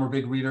mom were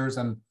big readers,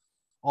 and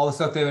all the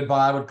stuff they would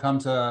buy would come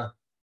to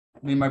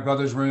me in my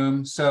brother's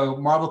room. So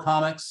Marvel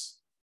Comics,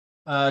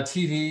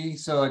 TV,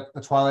 so like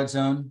The Twilight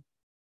Zone,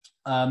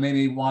 made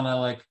me want to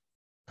like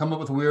come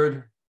up with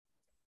weird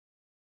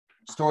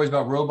stories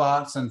about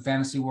robots and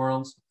fantasy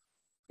worlds.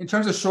 In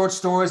terms of short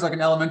stories, like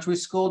in elementary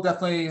school,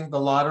 definitely The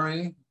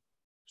Lottery,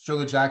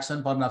 Shirley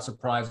Jackson, probably not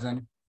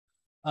surprising.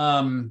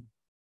 In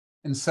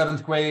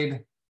seventh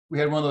grade, we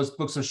had one of those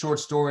books of short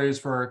stories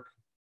for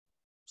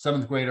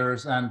seventh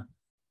graders, and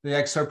they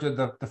excerpted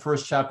the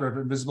first chapter of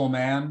Invisible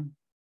Man,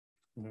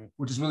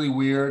 which is really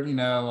weird. If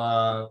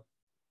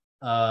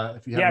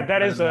you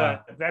that is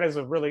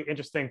a really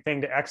interesting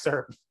thing to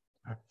excerpt.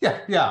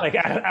 Yeah. Like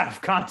out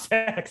of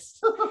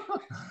context.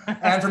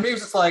 And for me, it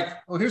was just like,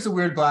 well, here's a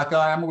weird black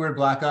guy. I'm a weird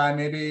black guy.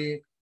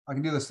 Maybe I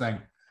can do this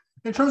thing.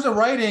 In terms of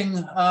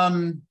writing,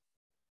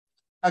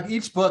 like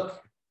each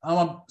book, I don't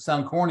want to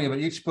sound corny, but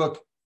each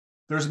book,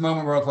 there's a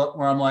moment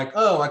where I'm like,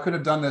 oh, I could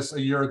have done this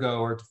a year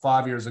ago or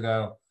 5 years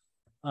ago.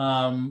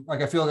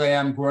 Like I feel like I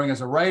am growing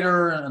as a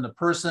writer and a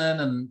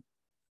person,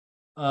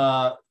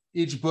 and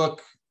each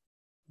book,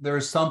 there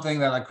is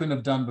something that I couldn't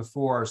have done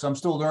before. So I'm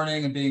still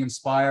learning and being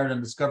inspired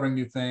and discovering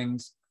new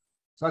things.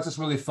 So that's just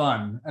really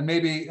fun. And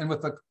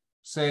with the,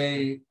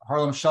 say,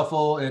 Harlem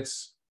Shuffle,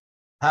 it's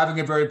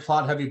having a very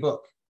plot-heavy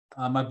book.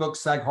 My book,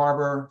 Sag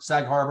Harbor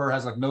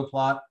has like no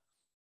plot.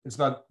 It's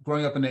about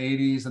growing up in the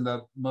 80s, and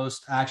the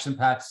most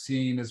action-packed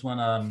scene is when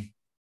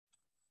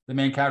the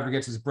main character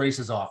gets his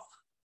braces off.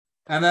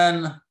 And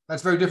then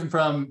that's very different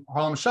from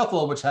Harlem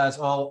Shuffle, which has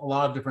a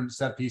lot of different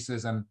set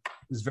pieces and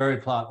is very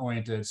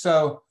plot-oriented.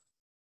 So,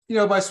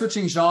 by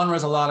switching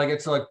genres a lot, I get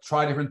to like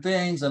try different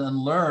things and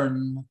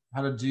learn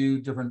how to do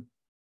different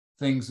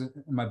things in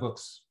my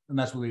books. And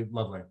that's really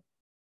lovely.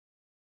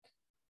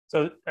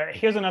 So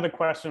here's another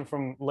question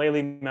from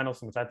Laylee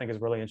Mendelson, which I think is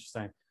really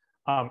interesting.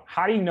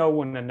 How do you know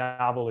when a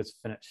novel is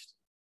finished?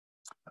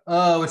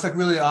 Oh, it's like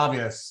really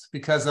obvious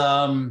because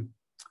I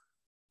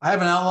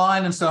have an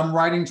outline, and so I'm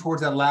writing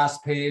towards that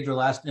last page or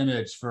last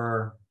image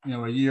for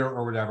a year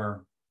or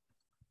whatever.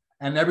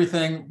 And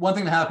one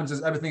thing that happens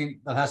is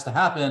everything that has to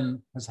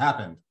happen has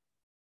happened,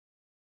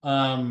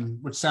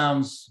 which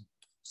sounds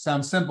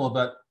simple,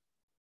 but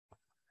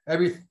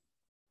I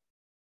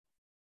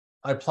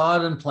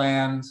plotted and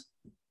planned,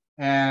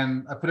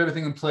 and I put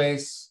everything in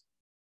place.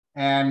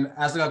 And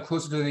as I got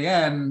closer to the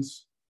end,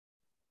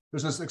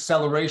 there's this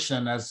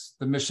acceleration as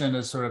the mission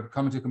is sort of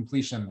coming to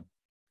completion.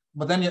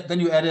 But then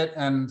you edit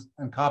and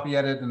copy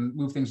edit and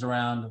move things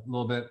around a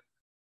little bit.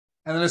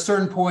 And then at a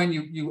certain point,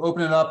 you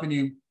open it up,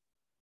 and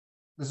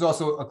this is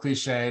also a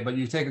cliche, but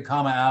you take a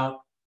comma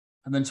out,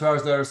 and then 2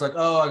 hours later, it's like,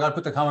 oh, I got to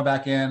put the comma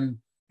back in.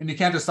 And you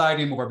can't decide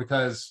anymore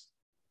because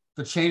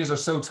the changes are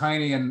so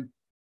tiny and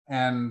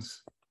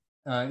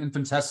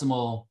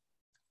infinitesimal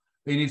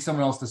that you need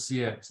someone else to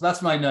see it. So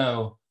that's when I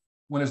know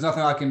when there's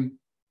nothing I can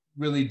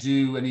really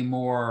do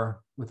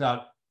anymore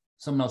without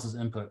someone else's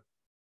input.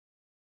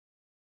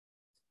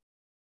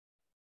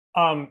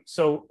 I'm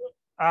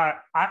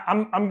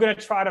going to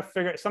try to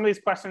figure. Some of these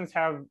questions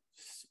have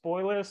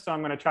spoilers, so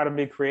I'm going to try to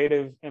be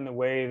creative in the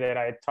way that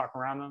I talk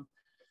around them.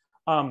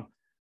 I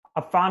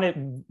found it.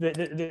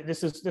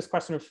 This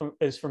question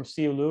is from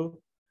Siu Lu.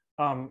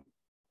 I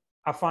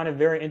find it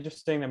very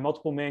interesting that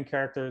multiple main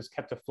characters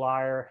kept a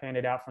flyer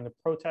handed out from the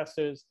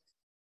protesters.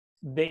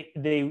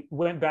 They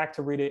went back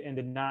to read it and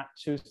did not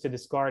choose to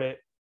discard it,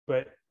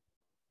 but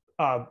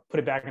put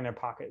it back in their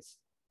pockets.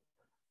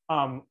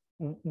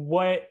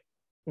 What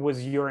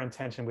was your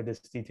intention with this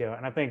detail?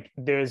 And I think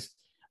the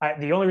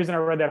only reason I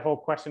read that whole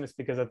question is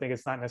because I think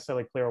it's not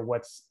necessarily clear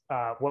what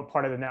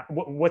part of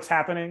what's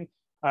happening.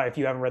 If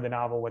you haven't read the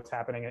novel, what's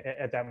happening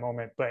at that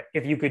moment. But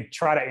if you could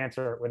try to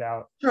answer it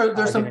without. Sure,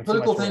 there's some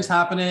political things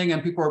happening,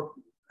 and people are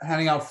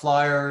handing out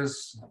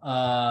flyers,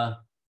 calls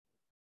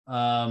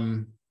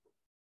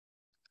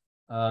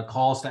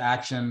to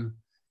action.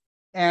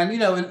 And,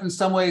 in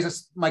some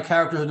ways, my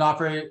characters are not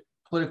very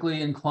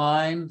politically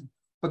inclined,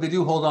 but they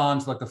do hold on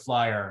to like the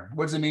flyer.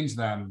 What does it mean to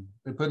them?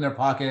 They put it in their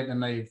pocket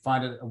and they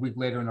find it a week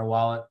later in their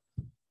wallet.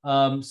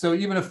 So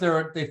even if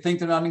they think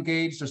they're not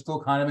engaged, they're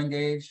still kind of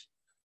engaged.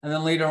 And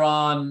then later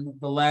on,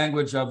 the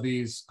language of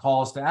these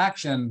calls to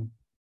action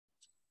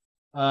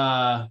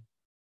are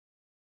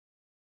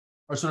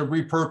are sort of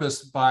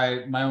repurposed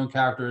by my own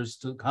characters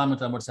to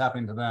comment on what's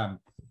happening to them.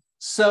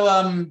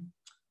 So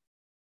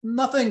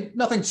nothing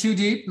too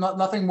deep,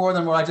 nothing more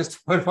than what I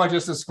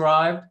just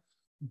described,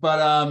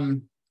 but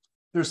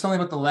there's something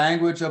about the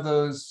language of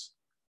those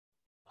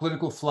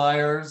political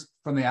flyers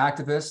from the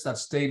activists that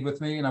stayed with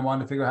me, and I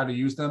wanted to figure out how to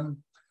use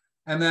them.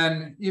 And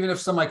then even if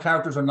some of my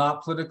characters are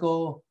not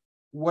political,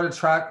 why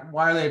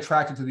are they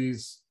attracted to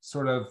these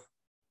sort of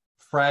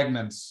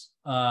fragments?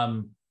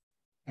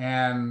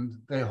 And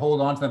they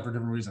hold on to them for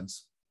different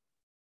reasons.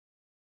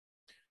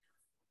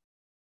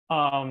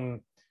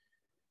 I'm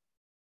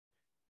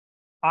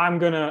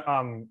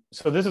gonna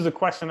so this is a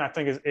question I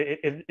think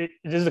this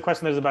is a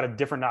question that is about a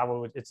different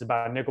novel. It's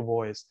about Nickel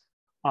Boys,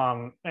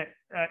 and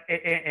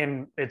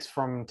it's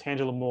from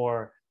Tangela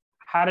Moore.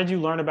 How did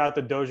you learn about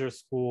the Dozier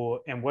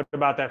School, and what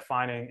about that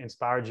finding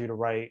inspired you to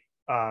write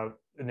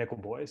Nickel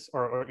Boys,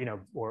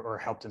 or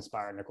helped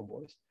inspire Nickel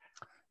Boys?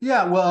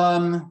 Yeah,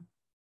 well,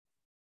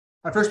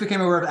 I first became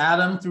aware of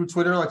Adam through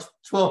Twitter like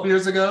 12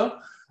 years ago.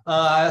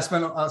 I used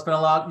to spend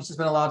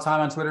a lot of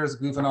time on Twitter as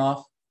goofing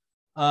off.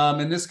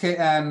 In this case,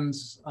 and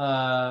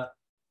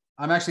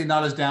I'm actually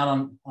not as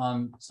down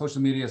on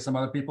social media as some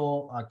other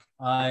people.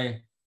 I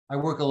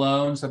work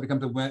alone, so it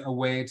becomes a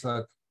way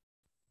to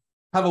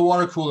have a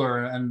water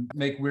cooler and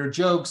make weird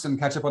jokes and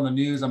catch up on the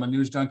news. I'm a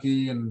news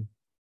junkie, and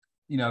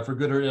for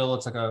good or ill,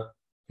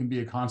 can be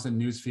a constant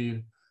news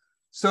feed.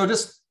 So it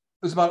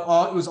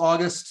was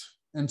August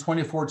in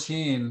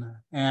 2014,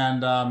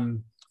 and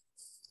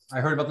I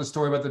heard about the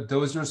story about the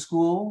Dozier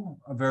School,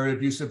 a very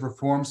abusive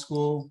reform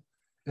school.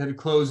 It had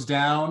closed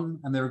down,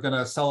 and they were going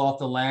to sell off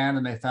the land,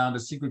 and they found a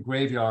secret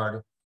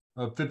graveyard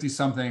of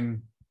 50-something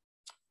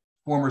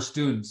former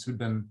students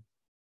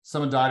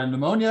some had died of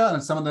pneumonia,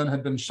 and some of them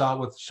had been shot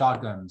with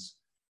shotguns.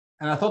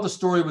 And I thought the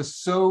story was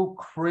so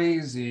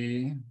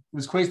crazy. It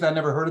was crazy that I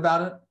never heard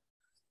about it.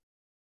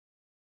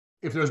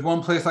 If there's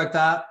one place like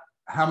that,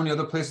 how many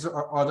other places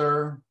are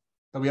there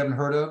that we haven't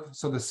heard of?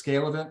 So the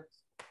scale of it.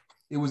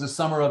 It was the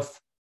summer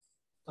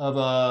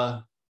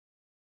of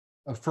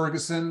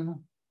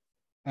Ferguson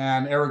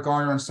and Eric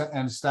Garner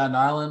and Staten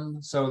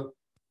Island. So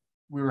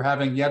we were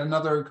having yet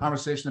another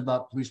conversation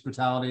about police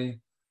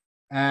brutality,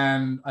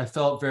 and I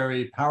felt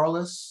very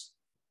powerless.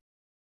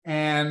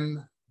 And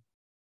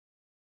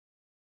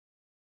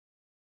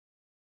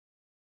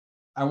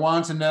I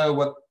wanted to know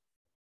what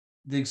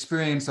the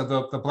experience of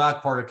the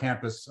Black part of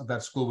campus of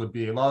that school would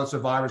be. A lot of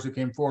survivors who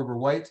came forward were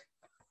white.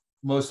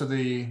 Most of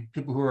the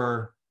people who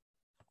were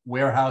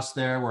warehoused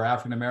there were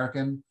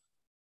African-American.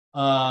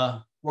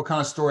 What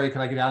kind of story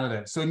could I get out of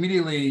it? So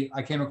immediately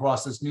I came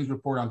across this news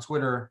report on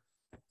Twitter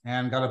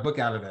and got a book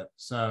out of it.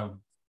 So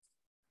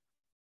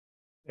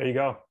there you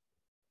go.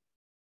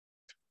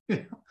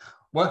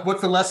 What's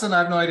the lesson? I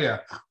have no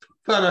idea.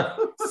 But,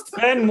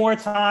 spend more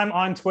time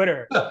on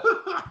Twitter.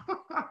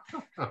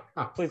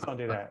 Please don't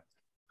do that.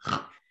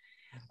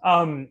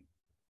 I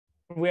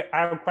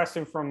have a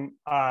question from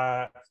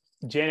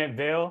Janet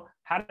Vale.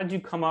 How did you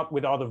come up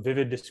with all the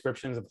vivid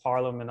descriptions of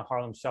Harlem and the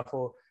Harlem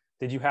Shuffle?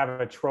 Did you have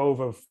a trove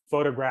of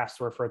photographs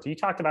to refer to? You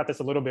talked about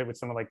this a little bit with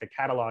some of like the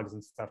catalogs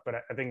and stuff, but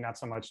I think not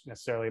so much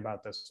necessarily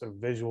about the sort of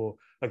visual,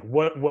 like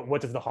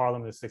what does the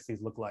Harlem of the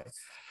 60s look like?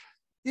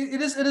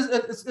 It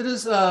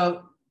is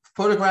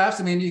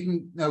photographs. I mean, you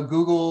can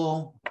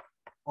Google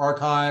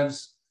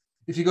archives.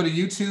 If you go to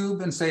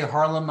YouTube and say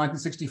Harlem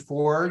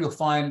 1964, you'll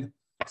find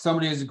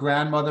somebody's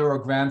grandmother or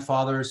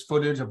grandfather's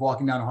footage of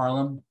walking down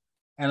Harlem.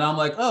 And I'm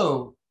like,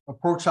 oh, a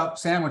pork chop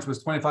sandwich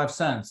was 25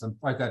 cents. And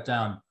write that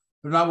down.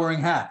 They're not wearing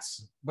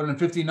hats, but in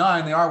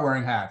 '59 they are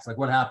wearing hats. Like,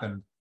 what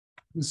happened?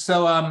 And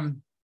so,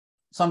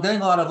 so I'm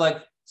getting a lot of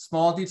like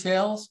small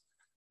details.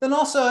 Then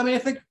also, I mean, I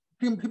think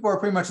people are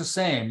pretty much the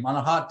same. On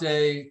a hot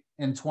day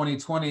in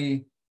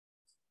 2020,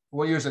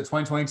 what year is it?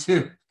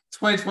 2022.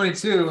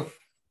 2022.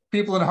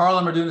 People in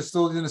Harlem are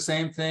still doing the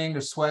same thing.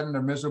 They're sweating.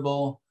 They're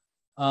miserable.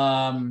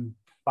 Fire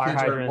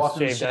hydrants,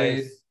 shaved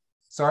ice.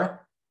 Sorry.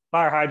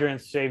 Fire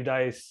hydrants, shaved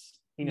ice.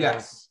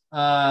 Yes.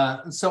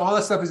 So all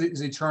that stuff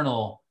is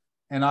eternal.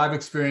 And I've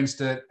experienced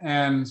it,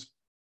 and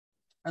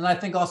I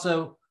think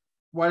also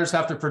writers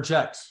have to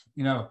project.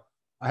 I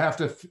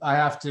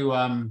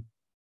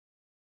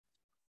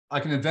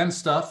can invent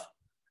stuff,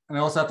 and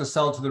I also have to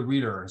sell it to the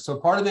reader. So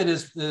part of it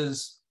is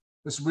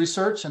this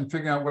research and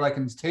figuring out what I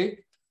can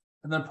take,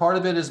 and then part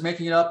of it is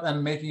making it up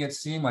and making it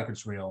seem like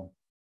it's real.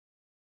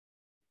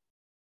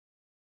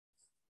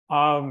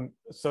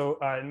 So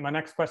my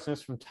next question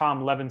is from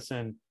Tom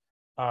Levinson.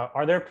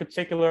 Are there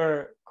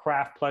particular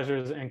craft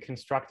pleasures in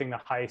constructing the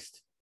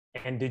heist,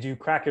 and did you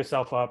crack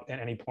yourself up at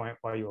any point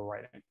while you were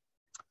writing?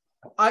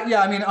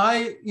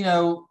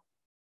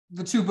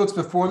 The two books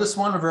before this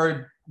one are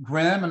very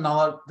grim and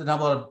didn't have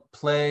a lot of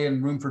play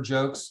and room for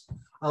jokes.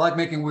 I like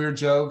making weird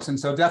jokes, and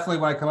so definitely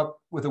when I come up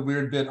with a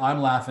weird bit,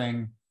 I'm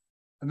laughing,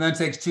 and then it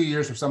takes 2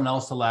 years for someone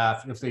else to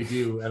laugh if they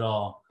do at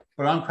all.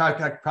 But I'm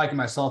cracking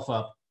myself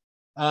up,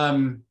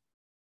 and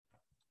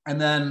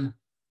then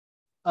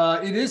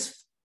it is.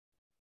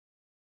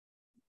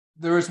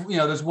 There's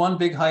one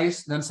big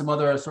heist, and then some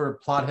other sort of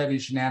plot-heavy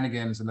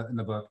shenanigans in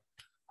the book.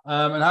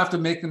 and I have to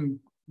make them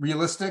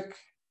realistic.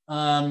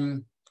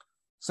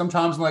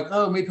 Sometimes I'm like,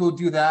 oh, maybe people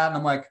do that, and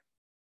I'm like,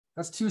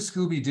 that's too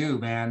Scooby-Doo,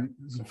 man.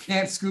 You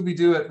can't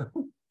Scooby-Doo it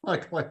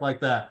like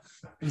that.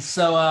 And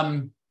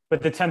so,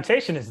 but the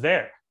temptation is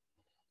there.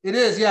 It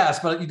is, yes,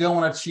 but you don't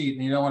want to cheat,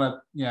 and you don't want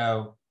to, you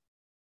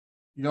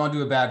don't want to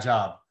do a bad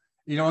job.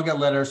 You don't want to get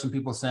letters from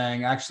people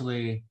saying,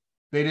 actually,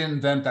 they didn't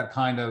invent that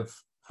kind of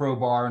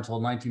crowbar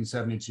until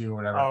 1972 or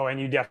whatever. Oh, and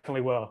you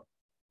definitely will.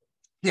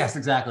 Yes,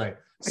 exactly.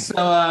 So,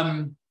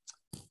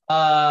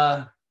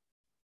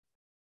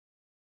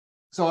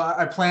 so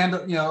I planned,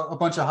 a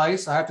bunch of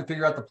heists. I have to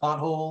figure out the plot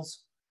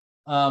holes.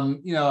 I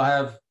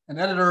have an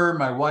editor.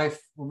 My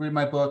wife will read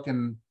my book,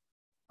 and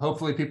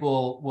hopefully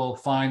people will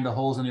find the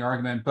holes in the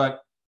argument.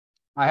 But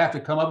I have to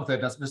come up with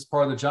it. That's just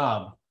part of the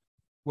job.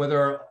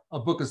 Whether a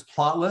book is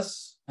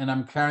plotless and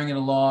I'm carrying it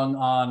along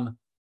on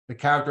the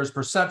character's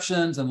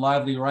perceptions and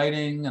lively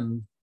writing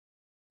and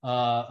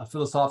a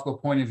philosophical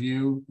point of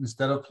view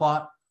instead of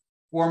plot,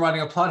 or I'm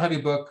writing a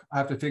plot-heavy book, I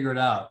have to figure it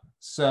out.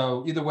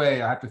 So either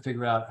way, I have to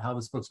figure out how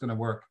this book's going to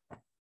work.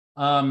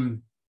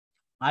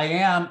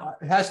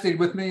 It has stayed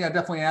with me. I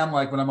definitely am,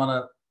 like when I'm on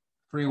a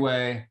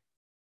freeway,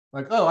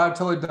 like, oh, I would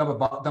totally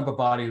dump a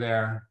body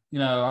there.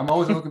 I'm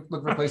always looking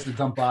for places to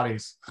dump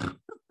bodies.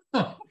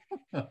 So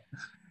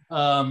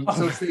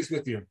it stays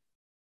with you.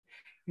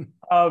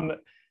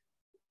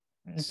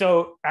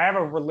 So I have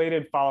a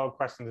related follow-up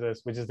question to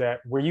this, which is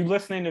that, were you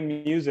listening to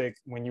music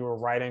when you were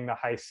writing the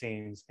heist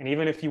scenes? And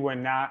even if you were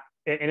not,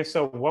 and if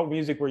so, what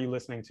music were you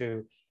listening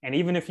to? And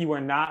even if you were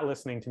not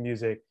listening to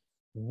music,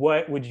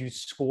 what would you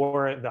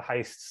score the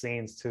heist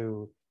scenes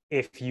to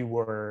if you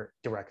were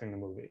directing the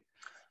movie?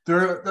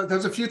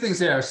 There's a few things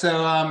there. So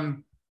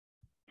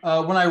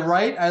when I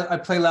write, I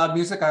play loud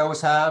music. I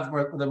always have,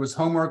 whether it was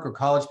homework or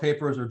college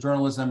papers or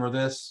journalism or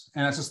this.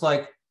 And it's just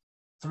like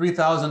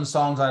 3,000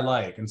 songs I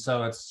like. And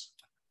so it's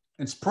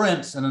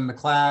Prince, and then The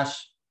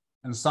Clash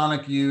and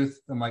Sonic Youth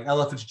and like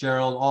Ella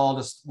Fitzgerald, all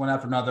just one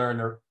after another, and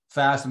they're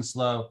fast and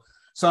slow.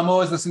 So I'm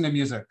always listening to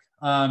music.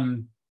 I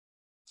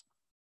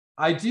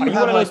do. Are you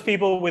one of those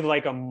people with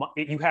like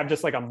you have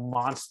just like a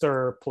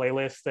monster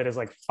playlist that is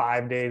like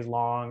 5 days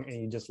long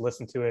and you just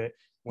listen to it?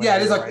 Yeah,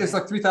 it's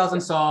like 3,000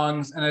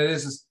 songs, and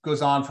just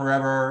goes on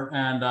forever.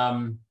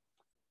 And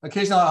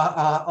occasionally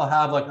I'll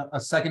have like a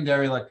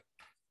secondary, like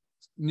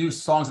new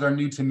songs that are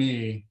new to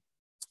me.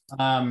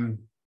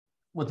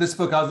 With this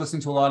book, I was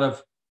listening to a lot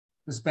of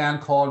this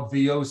band called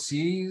the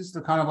OCs.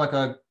 They're kind of like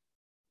a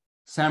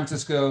San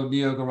Francisco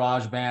neo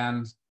garage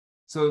band.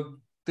 So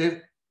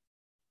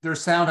their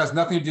sound has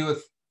nothing to do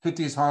with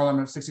 50s Harlem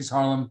or 60s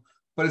Harlem,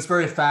 but it's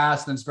very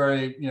fast and it's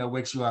very,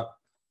 wakes you up.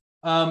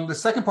 The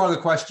second part of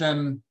the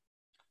question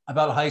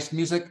about heist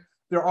music,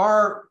 there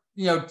are,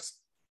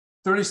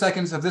 30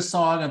 seconds of this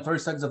song and 30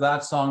 seconds of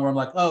that song where I'm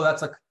like, oh,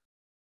 that's like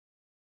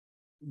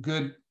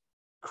good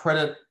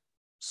credit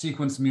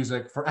sequence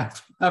music for a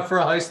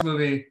heist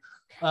movie.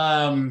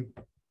 Found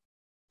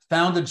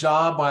a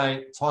Job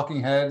by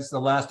Talking Heads, the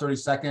last 30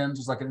 seconds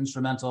is like an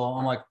instrumental.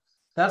 I'm like,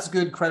 that's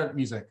good credit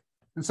music.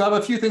 And so I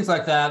have a few things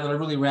like that are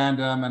really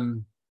random,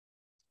 and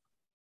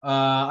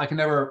I'll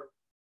never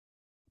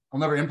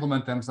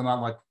implement them because I'm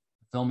not like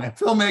a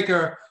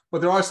filmmaker,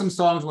 but there are some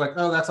songs like,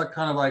 oh, that's like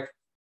kind of like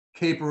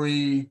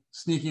capery,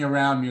 sneaking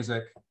around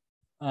music.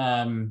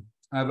 I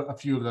have a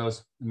few of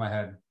those in my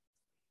head.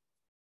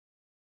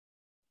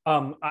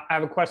 I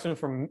have a question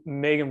from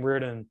Megan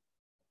Reardon.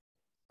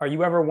 Are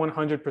you ever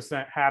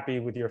 100% happy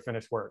with your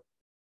finished work?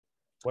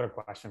 What a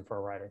question for a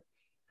writer.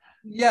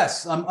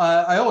 Yes,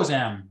 I always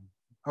am,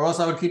 or else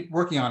I would keep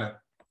working on it.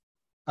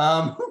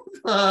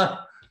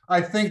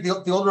 I think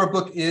the older a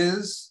book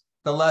is,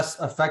 the less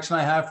affection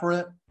I have for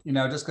it,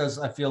 just because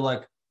I feel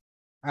like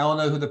I don't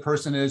know who the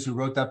person is who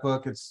wrote that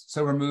book. It's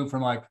so removed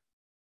from like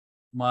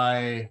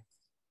my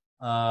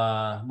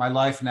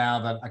life now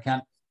that I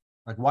can't,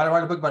 like, why do I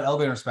write a book about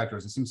elevator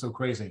inspectors? It seems so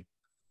crazy.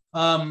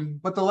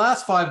 But the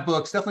last 5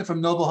 books, definitely from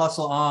Noble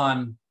Hustle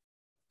on,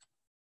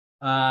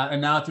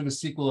 and now through the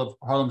sequel of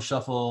Harlem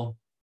Shuffle,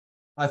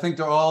 I think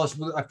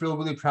I feel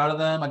really proud of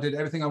them. I did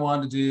everything I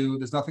wanted to do.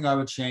 There's nothing I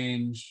would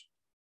change.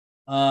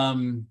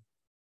 And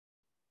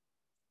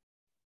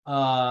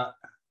I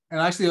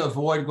actually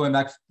avoid going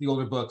back to the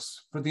older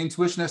books. For The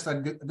Intuitionist,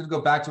 I did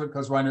go back to it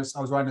because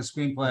I was writing a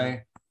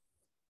screenplay.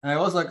 And I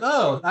was like,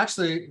 oh,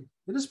 actually,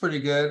 it is pretty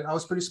good. I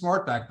was pretty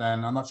smart back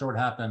then. I'm not sure what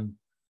happened.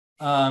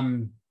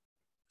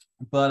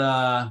 But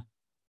I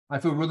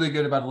feel really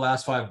good about the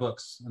last 5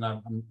 books, and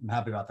I'm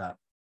happy about that.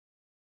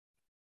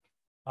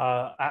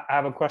 I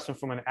have a question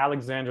from an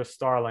Alexandra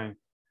Starling.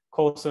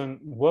 Colson,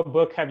 what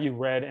book have you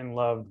read and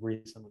loved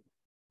recently?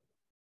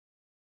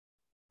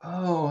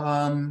 Oh,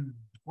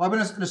 well, I've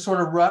been in a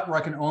sort of rut where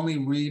I can only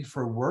read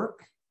for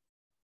work.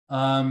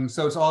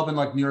 So it's all been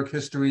like New York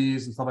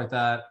histories and stuff like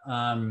that.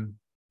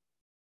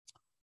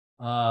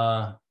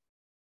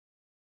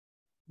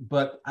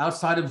 But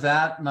outside of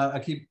that, I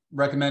keep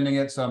recommending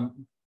it, so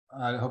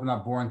I hope I'm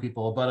not boring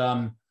people.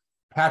 But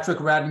Patrick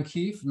Radden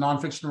Keefe,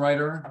 nonfiction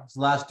writer, his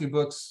last 2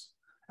 books.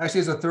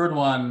 Actually, there's a third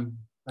one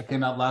that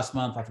came out last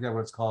month. I forget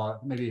what it's called.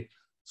 Maybe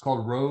it's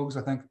called Rogues,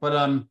 I think.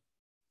 But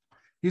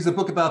he's a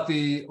book about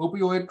the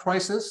opioid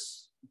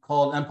crisis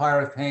called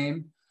Empire of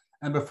Pain.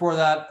 And before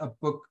that, a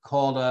book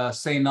called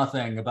Say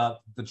Nothing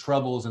about the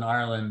Troubles in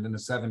Ireland in the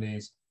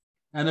 70s.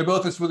 And they're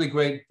both just really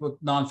great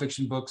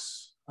nonfiction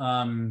books,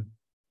 grew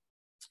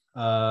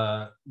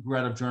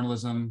out of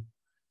journalism.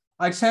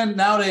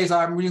 Nowadays,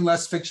 I'm reading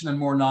less fiction and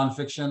more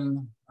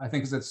nonfiction. I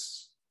think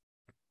it's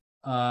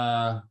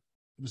not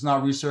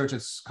research,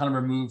 it's kind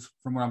of removed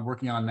from what I'm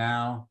working on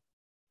now.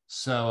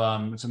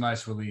 So it's a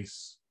nice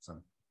release. So.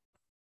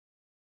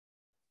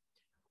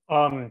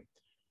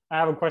 I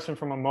have a question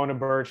from Mona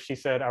Birch. She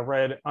said, I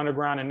read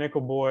Underground and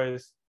Nickel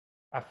Boys.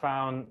 I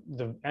found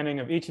the ending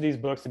of each of these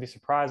books to be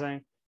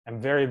surprising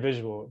and very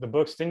visual. The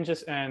books didn't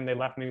just end, they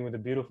left me with a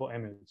beautiful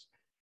image.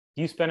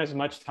 Do you spend as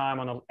much time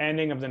on the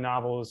ending of the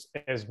novels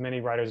as many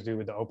writers do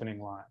with the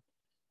opening line?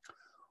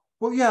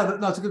 Well, yeah,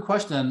 no, it's a good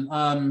question.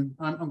 I'm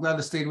glad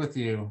to stay with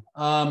you.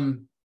 Like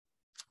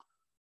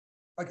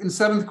in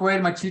 7th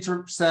grade, my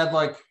teacher said,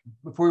 like,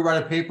 before you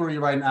write a paper, you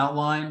write an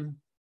outline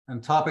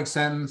and topic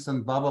sentence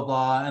and blah, blah,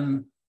 blah.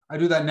 And I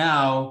do that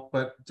now,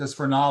 but just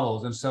for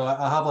novels. And so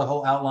I'll have a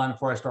whole outline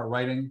before I start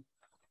writing.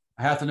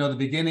 I have to know the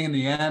beginning and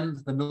the end.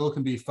 The middle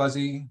can be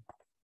fuzzy.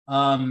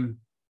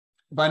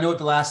 But I know what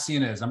the last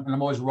scene is.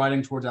 I'm always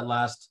writing towards that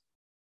last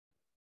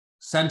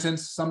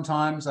sentence.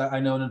 Sometimes I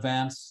know in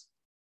advance,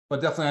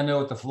 but definitely I know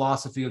what the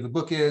philosophy of the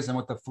book is and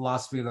what the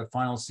philosophy of the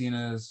final scene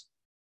is.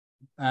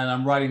 And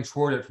I'm writing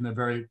toward it from the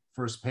very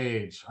first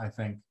page, I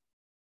think.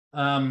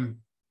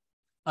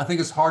 I think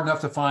it's hard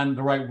enough to find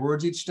the right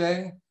words each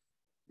day.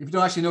 If you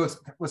don't actually know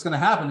what's going to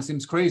happen, it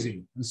seems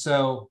crazy. And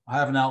so I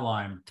have an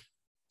outline.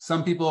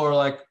 Some people are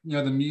like,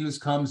 the muse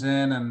comes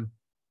in and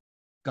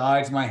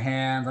guides my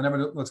hands. I never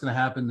know what's going to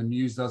happen. The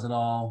muse does it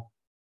all.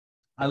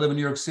 I live in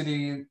New York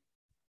City.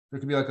 There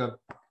could be like a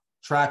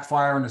track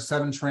fire on a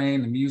 7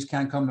 train. The muse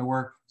can't come to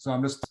work. So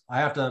I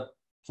have to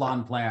plot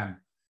and plan.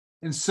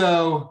 And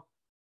so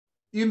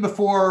even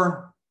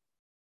before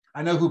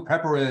I know who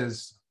Pepper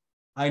is,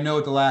 I know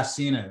what the last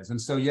scene is.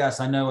 And so, yes,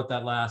 I know what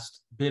that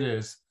last bit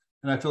is.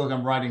 And I feel like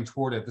I'm writing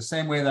toward it. The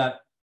same way that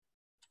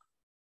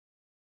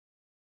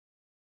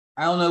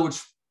I don't know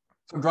which,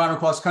 I'm driving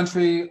across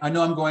country. I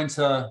know I'm going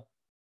to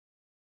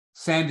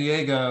San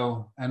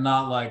Diego and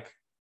not like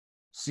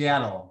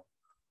Seattle.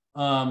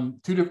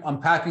 I'm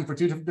packing for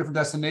 2 different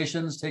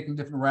destinations, taking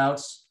different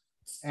routes.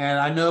 And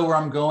I know where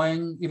I'm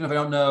going, even if I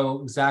don't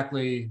know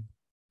exactly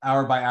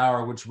hour by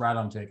hour which route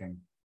I'm taking.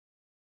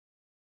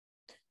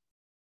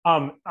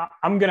 I'm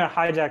going to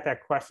hijack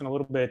that question a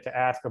little bit to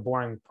ask a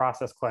boring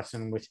process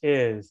question, which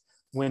is,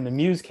 when the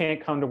muse can't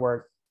come to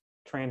work,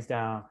 trains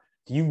down,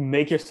 do you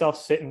make yourself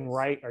sit and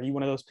write? Are you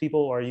one of those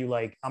people, or are you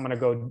like, I'm going to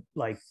go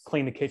like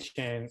clean the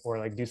kitchen or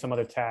like do some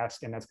other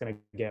task and that's going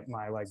to get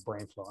my like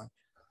brain flowing?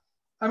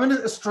 I'm in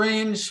a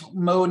strange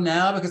mode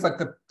now because like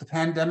the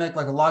pandemic,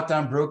 like a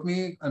lockdown broke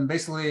me, and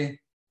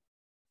basically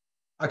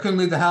I couldn't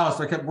leave the house.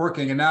 So I kept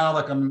working, and now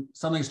like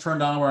something's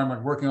turned on where I'm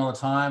like working all the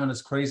time in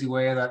this crazy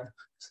way that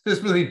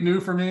is really new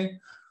for me.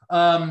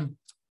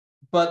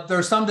 But there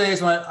are some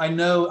days when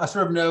I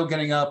sort of know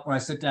getting up when I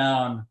sit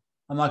down,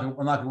 I'm not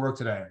gonna work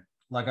today.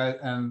 Like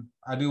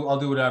I'll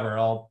do whatever.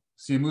 I'll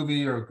see a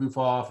movie or goof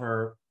off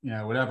or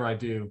whatever I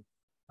do.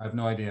 I have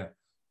no idea.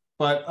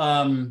 But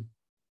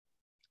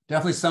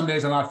definitely some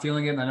days I'm not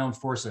feeling it and I don't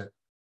force it.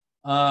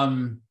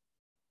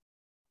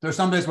 There's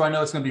some days where I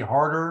know it's going to be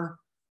harder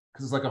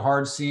because it's like a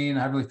hard scene. I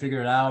haven't really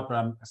figured it out, but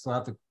I still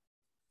have to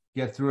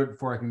get through it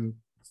before I can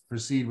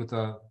proceed with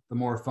the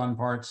more fun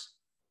parts.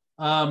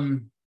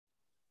 And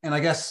I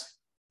guess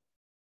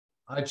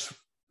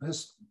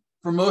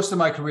for most of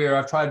my career,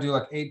 I've tried to do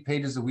like 8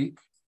 pages a week.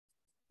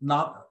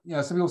 Not,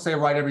 some people say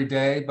write every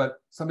day, but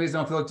some days I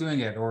don't feel like doing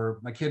it, or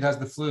my kid has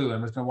the flu and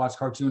I'm just going to watch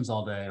cartoons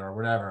all day or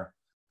whatever.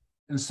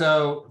 And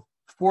so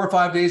 4 or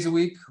 5 days a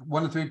week,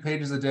 1 to 3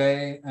 pages a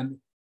day, and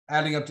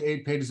adding up to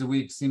 8 pages a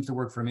week seems to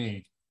work for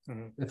me.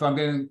 Mm-hmm. If I'm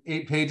getting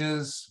 8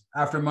 pages,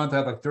 after a month, I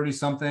have like 30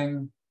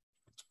 something.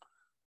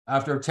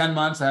 After 10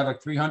 months, I have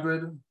like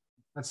 300.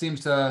 That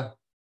seems to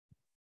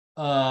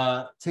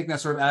taking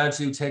that sort of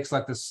attitude takes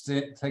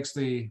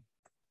the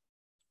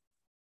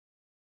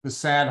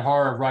sad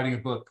horror of writing a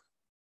book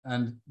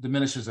and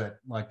diminishes it.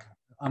 Like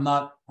I'm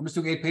just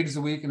doing 8 pages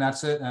a week and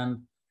that's it.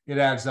 And it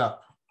adds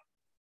up.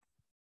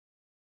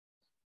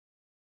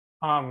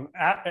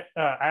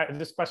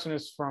 This question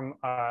is from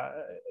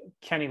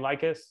Kenny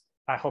Likas.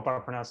 I hope I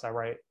pronounced that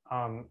right.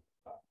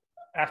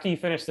 After you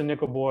finished the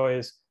Nickel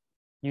Boys,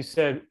 you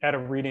said at a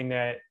reading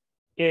that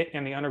it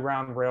and the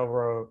Underground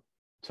Railroad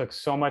took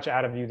so much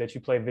out of you that you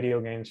played video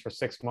games for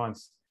 6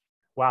 months.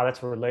 Wow, that's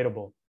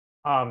relatable.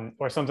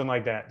 Or something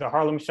like that. The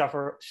Harlem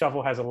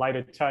Shuffle has a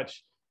lighter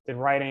touch. Did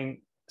writing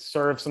help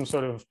serve some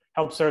sort of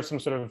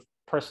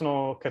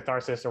personal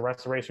catharsis or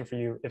restoration for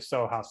you? If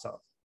so, how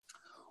so?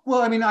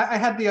 Well, I mean, I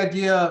had the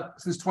idea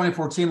since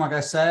 2014, like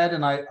I said,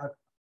 and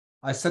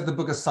I set the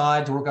book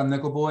aside to work on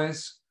Nickel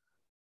Boys.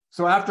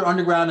 So after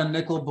Underground and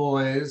Nickel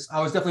Boys,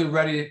 I was definitely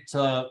ready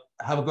to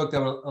have a book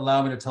that would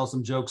allow me to tell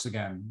some jokes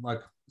again. Like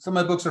some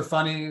of my books are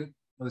funny, at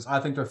least I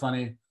think they're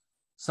funny.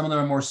 Some of them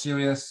are more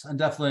serious, and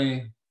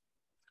definitely,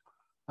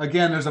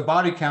 again, there's a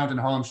body count in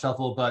Harlem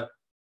Shuffle, but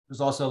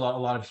there's also a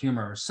lot of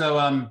humor.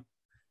 So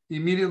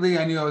immediately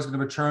I knew I was going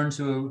to return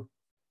to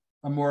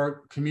a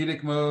more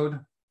comedic mode.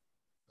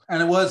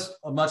 And it was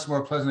a much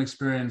more pleasant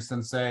experience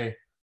than, say,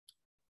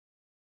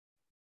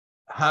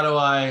 how do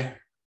I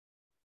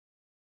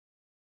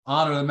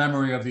honor the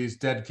memory of these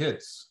dead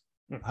kids?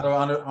 How do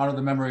I honor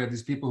the memory of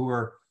these people who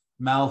were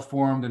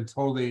malformed and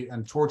totally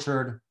and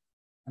tortured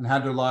and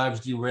had their lives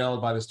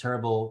derailed by this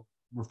terrible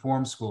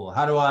reform school?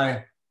 How do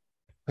I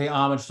pay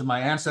homage to my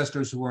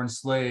ancestors who were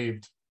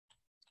enslaved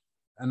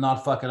and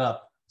not fuck it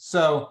up?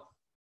 So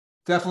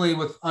definitely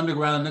with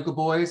Underground and Nickel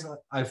Boys,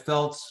 I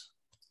felt,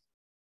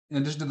 in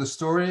addition to the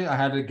story, I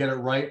had to get it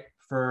right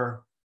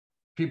for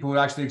people who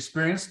actually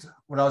experienced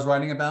what I was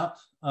writing about.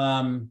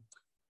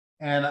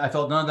 And I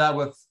felt none of that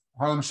with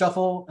Harlem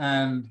Shuffle,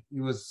 and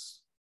it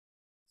was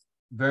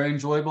very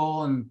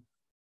enjoyable. And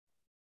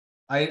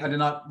I did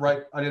not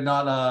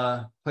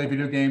play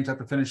video games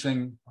after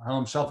finishing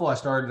Harlem Shuffle. I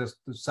started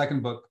the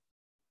second book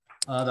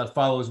that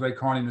follows Ray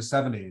Carney in the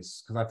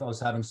 70s because I thought I was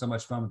having so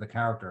much fun with the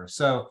character.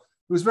 So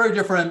it was very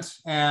different,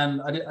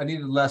 and I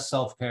needed less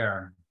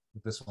self-care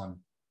with this one.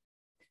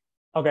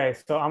 Okay,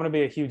 so I'm going to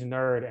be a huge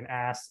nerd and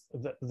ask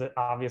the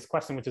obvious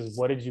question, which is,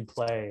 what did you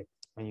play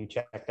when you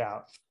checked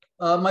out?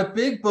 My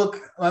big game,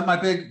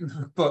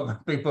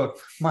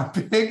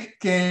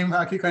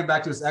 I keep coming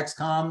back to, is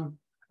XCOM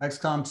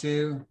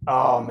 2.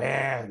 Oh,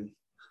 man.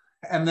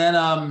 And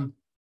then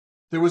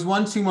there was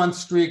 1 2-month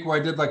streak where I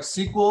did like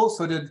sequels.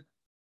 So I did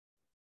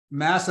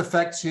Mass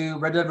Effect 2,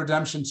 Red Dead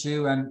Redemption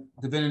 2, and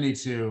Divinity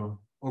 2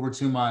 over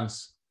 2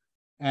 months.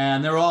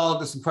 And they're all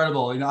just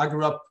incredible. You know, I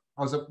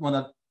was one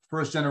of the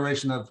first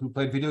generation who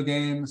played video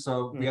games.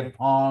 So we had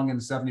Pong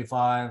in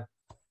 75.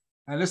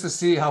 And just to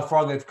see how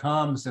far they've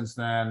come since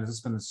then, it's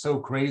just been so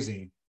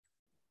crazy.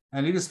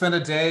 And you just spend a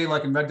day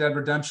like in Red Dead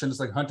Redemption, just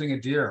like hunting a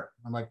deer.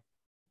 I'm like,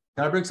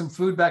 can I bring some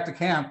food back to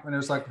camp? And it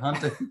was like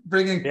hunting,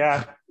 bringing.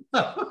 Yeah.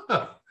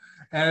 And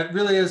it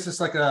really is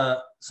just like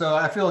so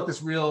I feel like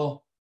this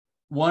real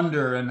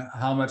wonder in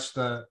how much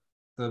the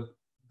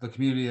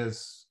community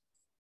has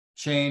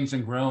changed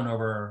and grown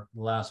over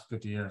the last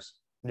 50 years.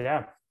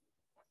 Yeah.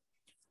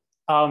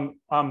 I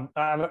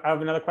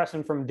have another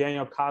question from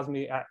Daniel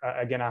Cosme.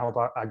 Again, I hope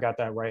I got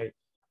that right.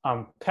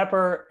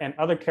 Pepper and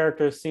other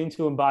characters seem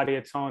to embody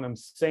a tone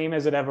same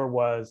as it ever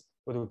was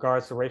with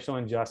regards to racial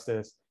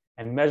injustice,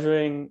 and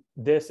measuring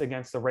this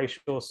against the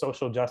racial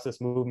social justice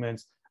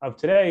movements of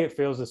today, it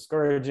feels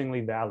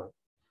discouragingly valid.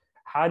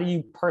 How do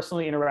you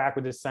personally interact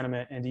with this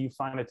sentiment, and do you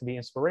find it to be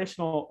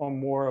inspirational or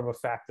more of a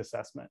fact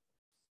assessment?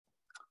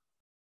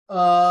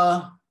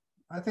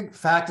 I think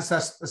fact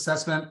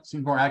assessment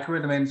seems more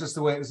accurate. I mean, just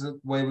the way it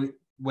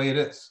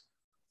is.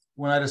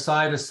 When I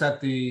decided to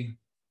set the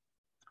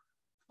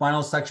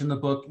final section of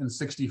the book in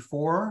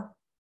 1964,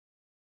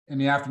 in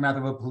the aftermath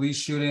of a police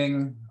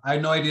shooting, I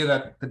had no idea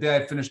that the day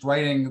I finished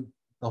writing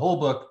the whole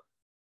book,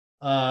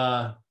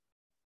 the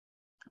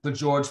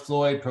George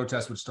Floyd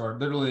protest would start.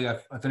 Literally, I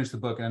finished the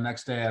book, and the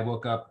next day I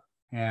woke up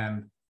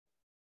and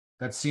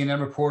that CNN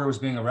reporter was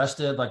being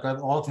arrested. Like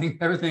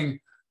everything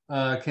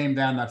came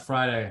down that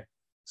Friday.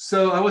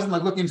 So I wasn't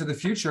like looking to the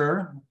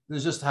future.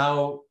 It's just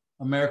how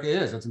America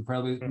is. It's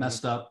incredibly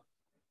messed up.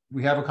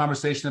 We have a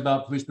conversation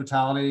about police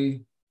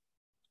brutality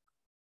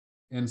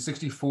in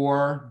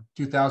 64,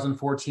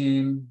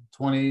 2014,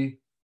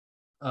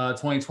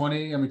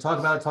 2020, and we talk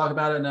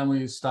about it, and then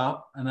we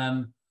stop, and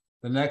then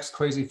the next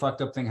crazy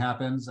fucked up thing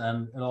happens,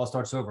 and it all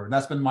starts over. And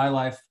that's been my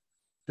life,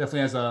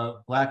 definitely as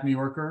a Black New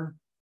Yorker,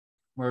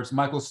 where it's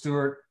Michael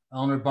Stewart,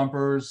 Eleanor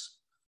Bumpers.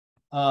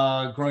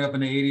 Growing up in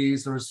the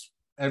 80s, there was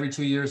every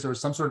 2 years there was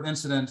some sort of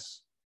incident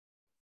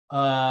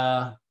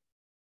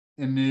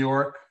in New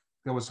York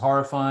that was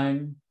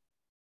horrifying,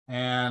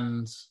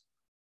 and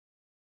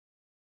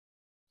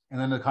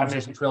then the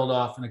conversation trailed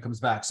off, and it comes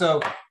back.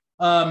 So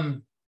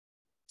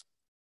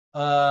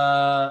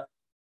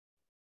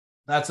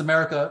that's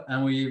America,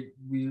 and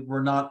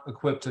we're not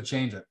equipped to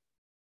change it.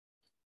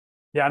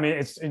 Yeah, I mean,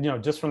 it's,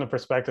 just from the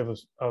perspective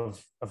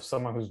of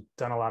someone who's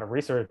done a lot of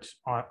research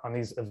on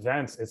these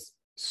events, it's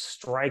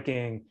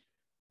striking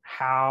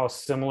how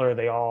similar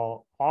they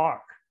all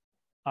are.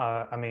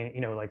 I mean,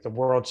 like the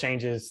world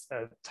changes,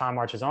 time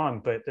marches on,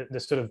 but the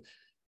sort of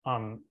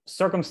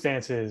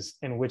circumstances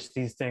in which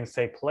these things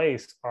take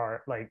place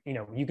are like,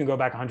 you can go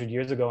back 100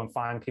 years ago and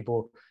find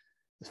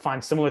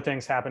similar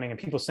things happening, and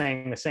people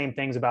saying the same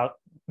things about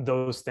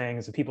those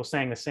things, and people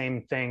saying the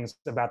same things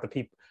about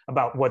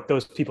about what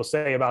those people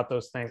say about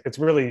those things. It's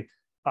really,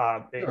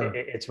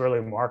 it's really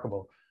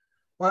remarkable.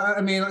 Well,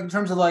 I mean, in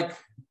terms of like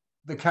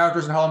the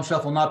characters in Harlem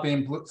Shuffle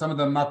some of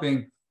them not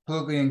being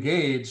politically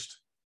engaged,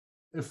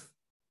 if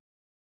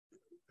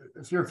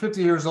you're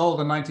 50 years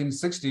old in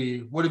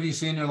 1960, what have you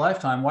seen in your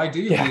lifetime? Why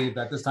do you believe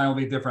that this time will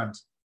be different?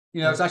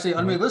 It's actually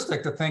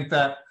unrealistic to think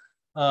that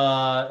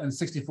in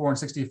 64 and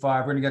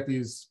 65. We're gonna get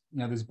these,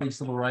 these big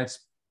civil rights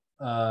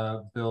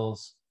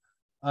bills.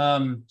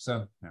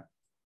 So yeah.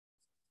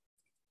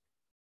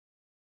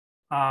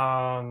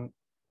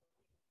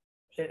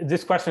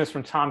 This question is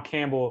from Tom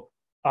Campbell.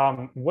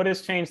 What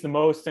has changed the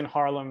most in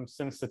Harlem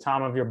since the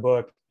time of your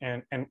book,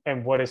 and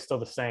what is still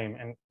the same?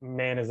 And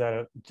man, is that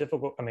a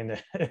difficult? I mean,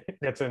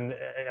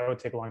 that would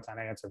take a long time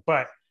to answer.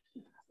 But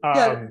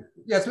yeah,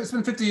 it's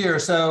been 50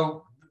 years,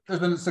 so there's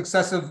been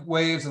successive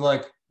waves of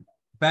like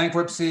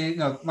bankruptcy.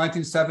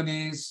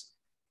 1970s,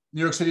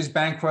 New York City's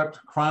bankrupt,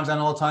 crime's at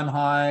an all-time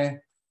high.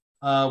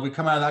 We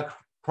come out of that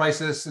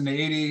crisis in the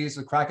 80s,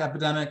 the crack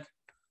epidemic,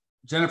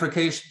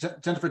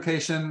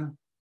 gentrification,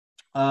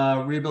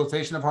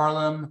 rehabilitation of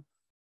Harlem,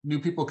 new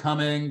people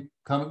going.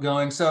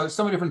 So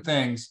many different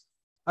things.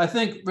 I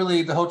think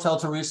really the Hotel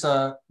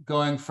Teresa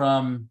going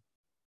from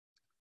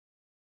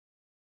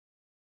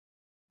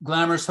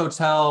glamorous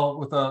hotel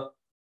with a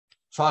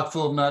chock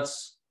full of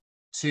nuts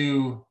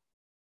to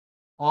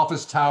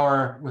office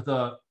tower with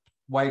a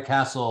White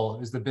Castle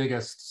is the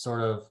biggest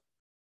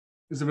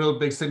is a real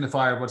big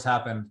signifier of what's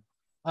happened.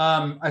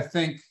 I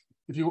think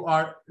if you're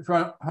on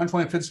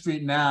 125th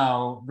Street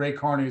now, Ray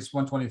Carney's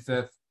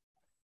 125th,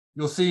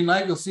 you'll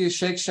see a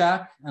Shake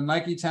Shack and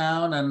Nike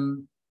Town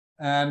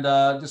and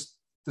just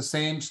the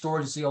same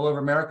stores you see all over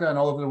America and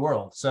all over the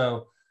world.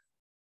 So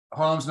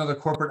Harlem's another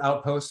corporate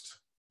outpost.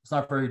 It's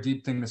not a very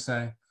deep thing to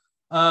say.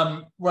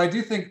 What I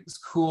do think is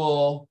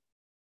cool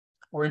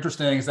or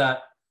interesting is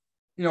that,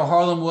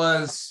 Harlem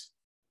was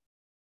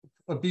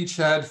a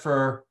beachhead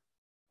for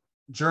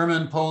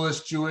German, Polish,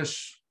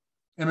 Jewish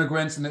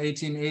immigrants in the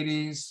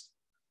 1880s.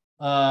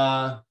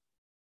 And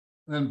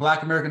then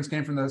Black Americans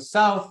came from the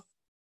South,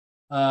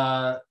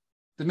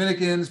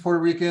 Dominicans, Puerto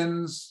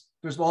Ricans.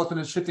 There's always been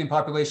a shifting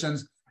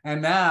populations. And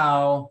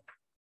now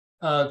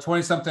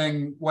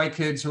 20-something white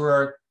kids who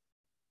are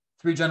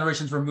 3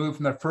 generations removed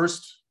from the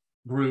first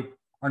group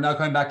are now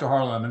coming back to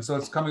Harlem. And so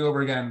it's coming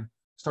over again,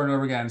 starting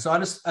over again. So I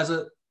just, as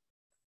a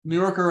New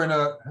Yorker and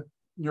a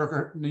New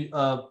Yorker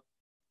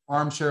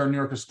armchair New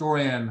York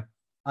historian,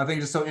 I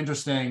think it's so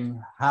interesting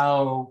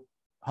how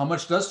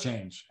much does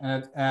change.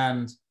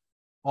 And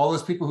all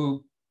those people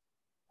who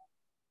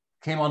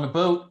came on the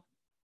boat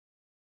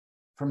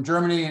from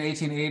Germany in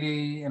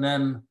 1880 and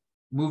then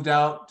moved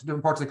out to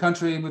different parts of the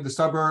country, moved to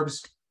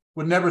suburbs,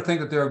 would never think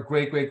that their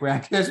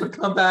great-great-grandkids would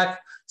come back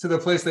to the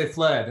place they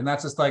fled. And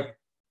that's just like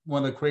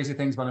one of the crazy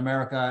things about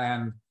America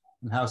and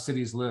how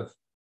cities live.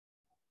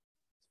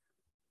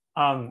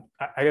 I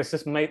guess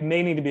this may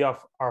need to be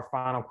our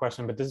final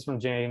question, but this is from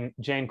Jane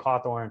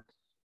Cawthorn.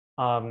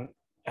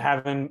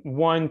 Having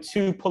won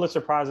 2 Pulitzer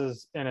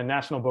Prizes and a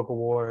National Book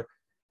Award,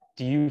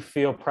 do you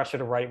feel pressure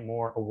to write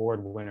more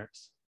award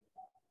winners?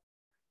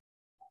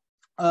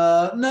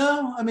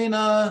 No, I mean,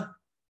 that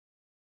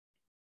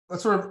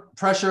sort of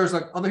pressure is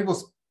like other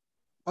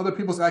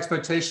people's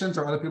expectations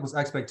or other people's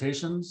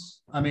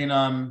expectations. I mean,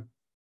 I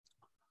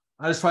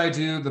just try to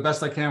do the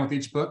best I can with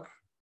each book.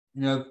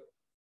 The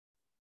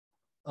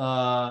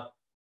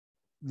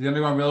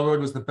Underground Railroad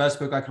was the best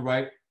book I could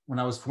write when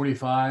I was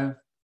 45.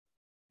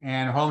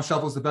 And Harlem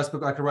Shuffle is the best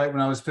book I could write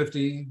when I was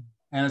 50.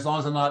 And as long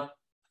as I'm not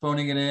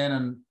phoning it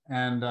in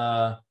and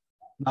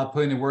not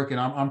putting the work in,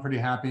 I'm pretty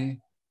happy.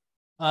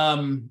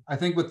 I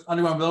think with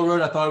Underground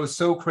Railroad, I thought it was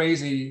so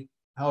crazy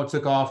how it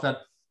took off that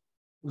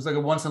it was like a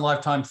once in a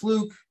lifetime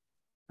fluke.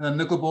 And then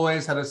Nickel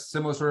Boys had a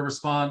similar sort of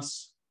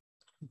response.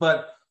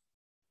 But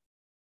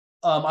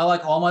I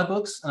like all my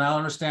books, and I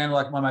understand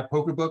like my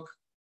poker book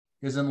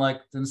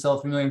didn't sell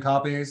 3 million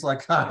copies.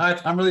 Like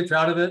I'm really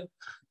proud of it.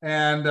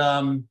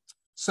 And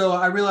so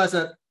I realized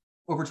that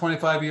over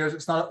 25 years,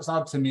 it's not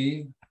up to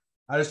me.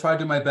 I just try to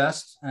do my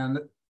best. And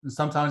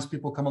sometimes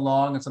people come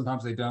along and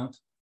sometimes they don't.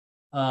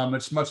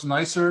 It's much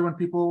nicer when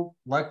people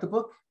like the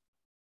book.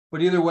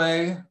 But either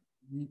way,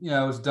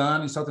 it's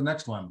done. You start the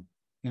next one.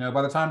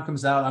 By the time it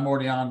comes out, I'm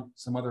already on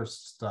some other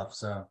stuff.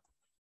 So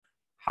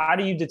how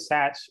do you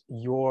detach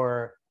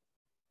your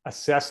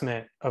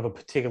assessment of a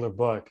particular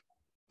book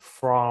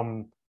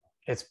from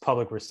its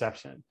public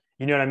reception?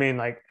 You know what I mean?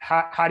 Like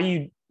how do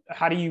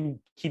you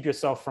keep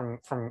yourself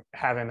from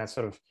having that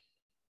sort of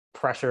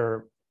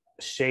pressure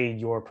shade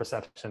your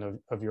perception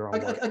of your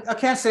own work? I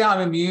can't say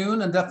I'm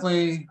immune, and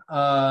definitely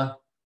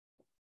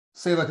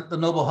say like The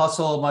Noble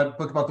Hustle, my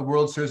book about the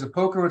World Series of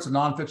Poker. It's a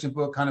nonfiction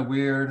book, kind of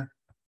weird.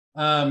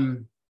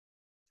 I'm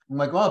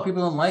like, well,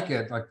 people don't like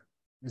it. Like,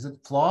 is it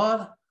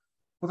flawed?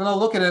 But then I'll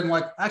look at it and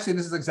like, actually,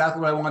 this is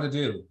exactly what I wanted to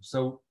do.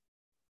 So,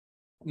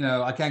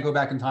 I can't go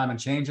back in time and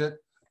change it.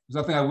 There's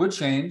nothing I would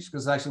change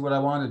because it's actually what I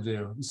wanted to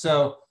do.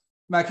 So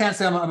I can't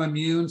say I'm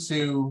immune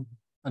to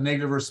a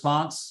negative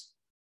response.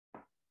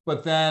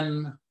 But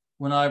then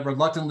when I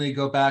reluctantly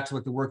go back to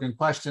like the work in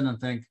question and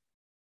think,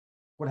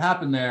 what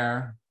happened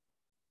there?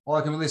 All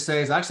I can really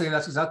say is actually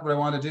that's exactly what I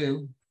want to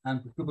do,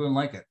 and people don't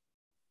like it.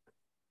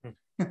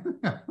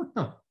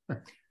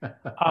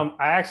 I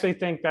actually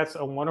think that's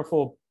a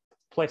wonderful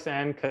place to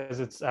end because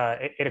it's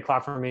 8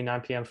 o'clock for me,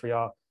 9 p.m. for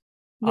y'all.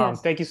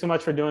 Yes. Thank you so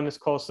much for doing this,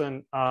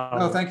 Colson.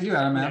 No, thank you,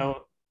 Adam, man.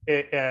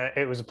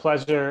 It was a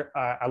pleasure.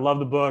 I love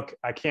the book.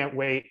 I can't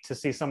wait to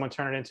see someone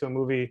turn it into a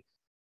movie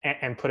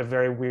and put a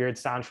very weird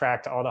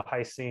soundtrack to all the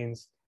heist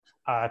scenes.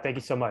 Thank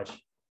you so much.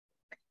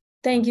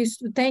 Thank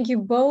you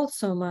both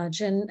so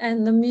much.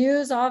 And the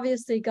muse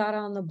obviously got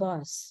on the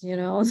bus,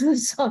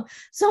 so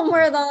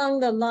somewhere along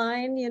the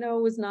line,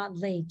 was not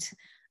late.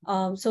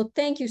 So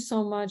thank you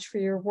so much for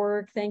your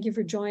work. Thank you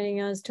for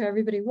joining us. To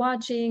everybody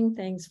watching,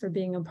 thanks for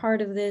being a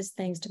part of this.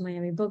 Thanks to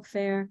Miami Book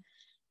Fair.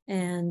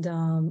 And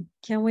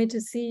can't wait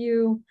to see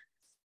you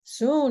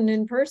soon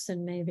in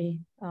person, maybe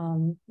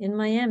in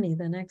Miami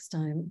the next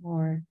time,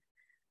 or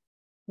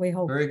we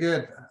hope. Very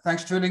good.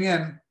 Thanks for tuning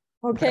in.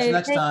 Okay,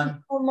 next thank time.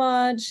 you so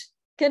much.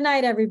 Good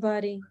night,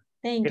 everybody.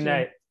 Thank you. Good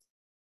night.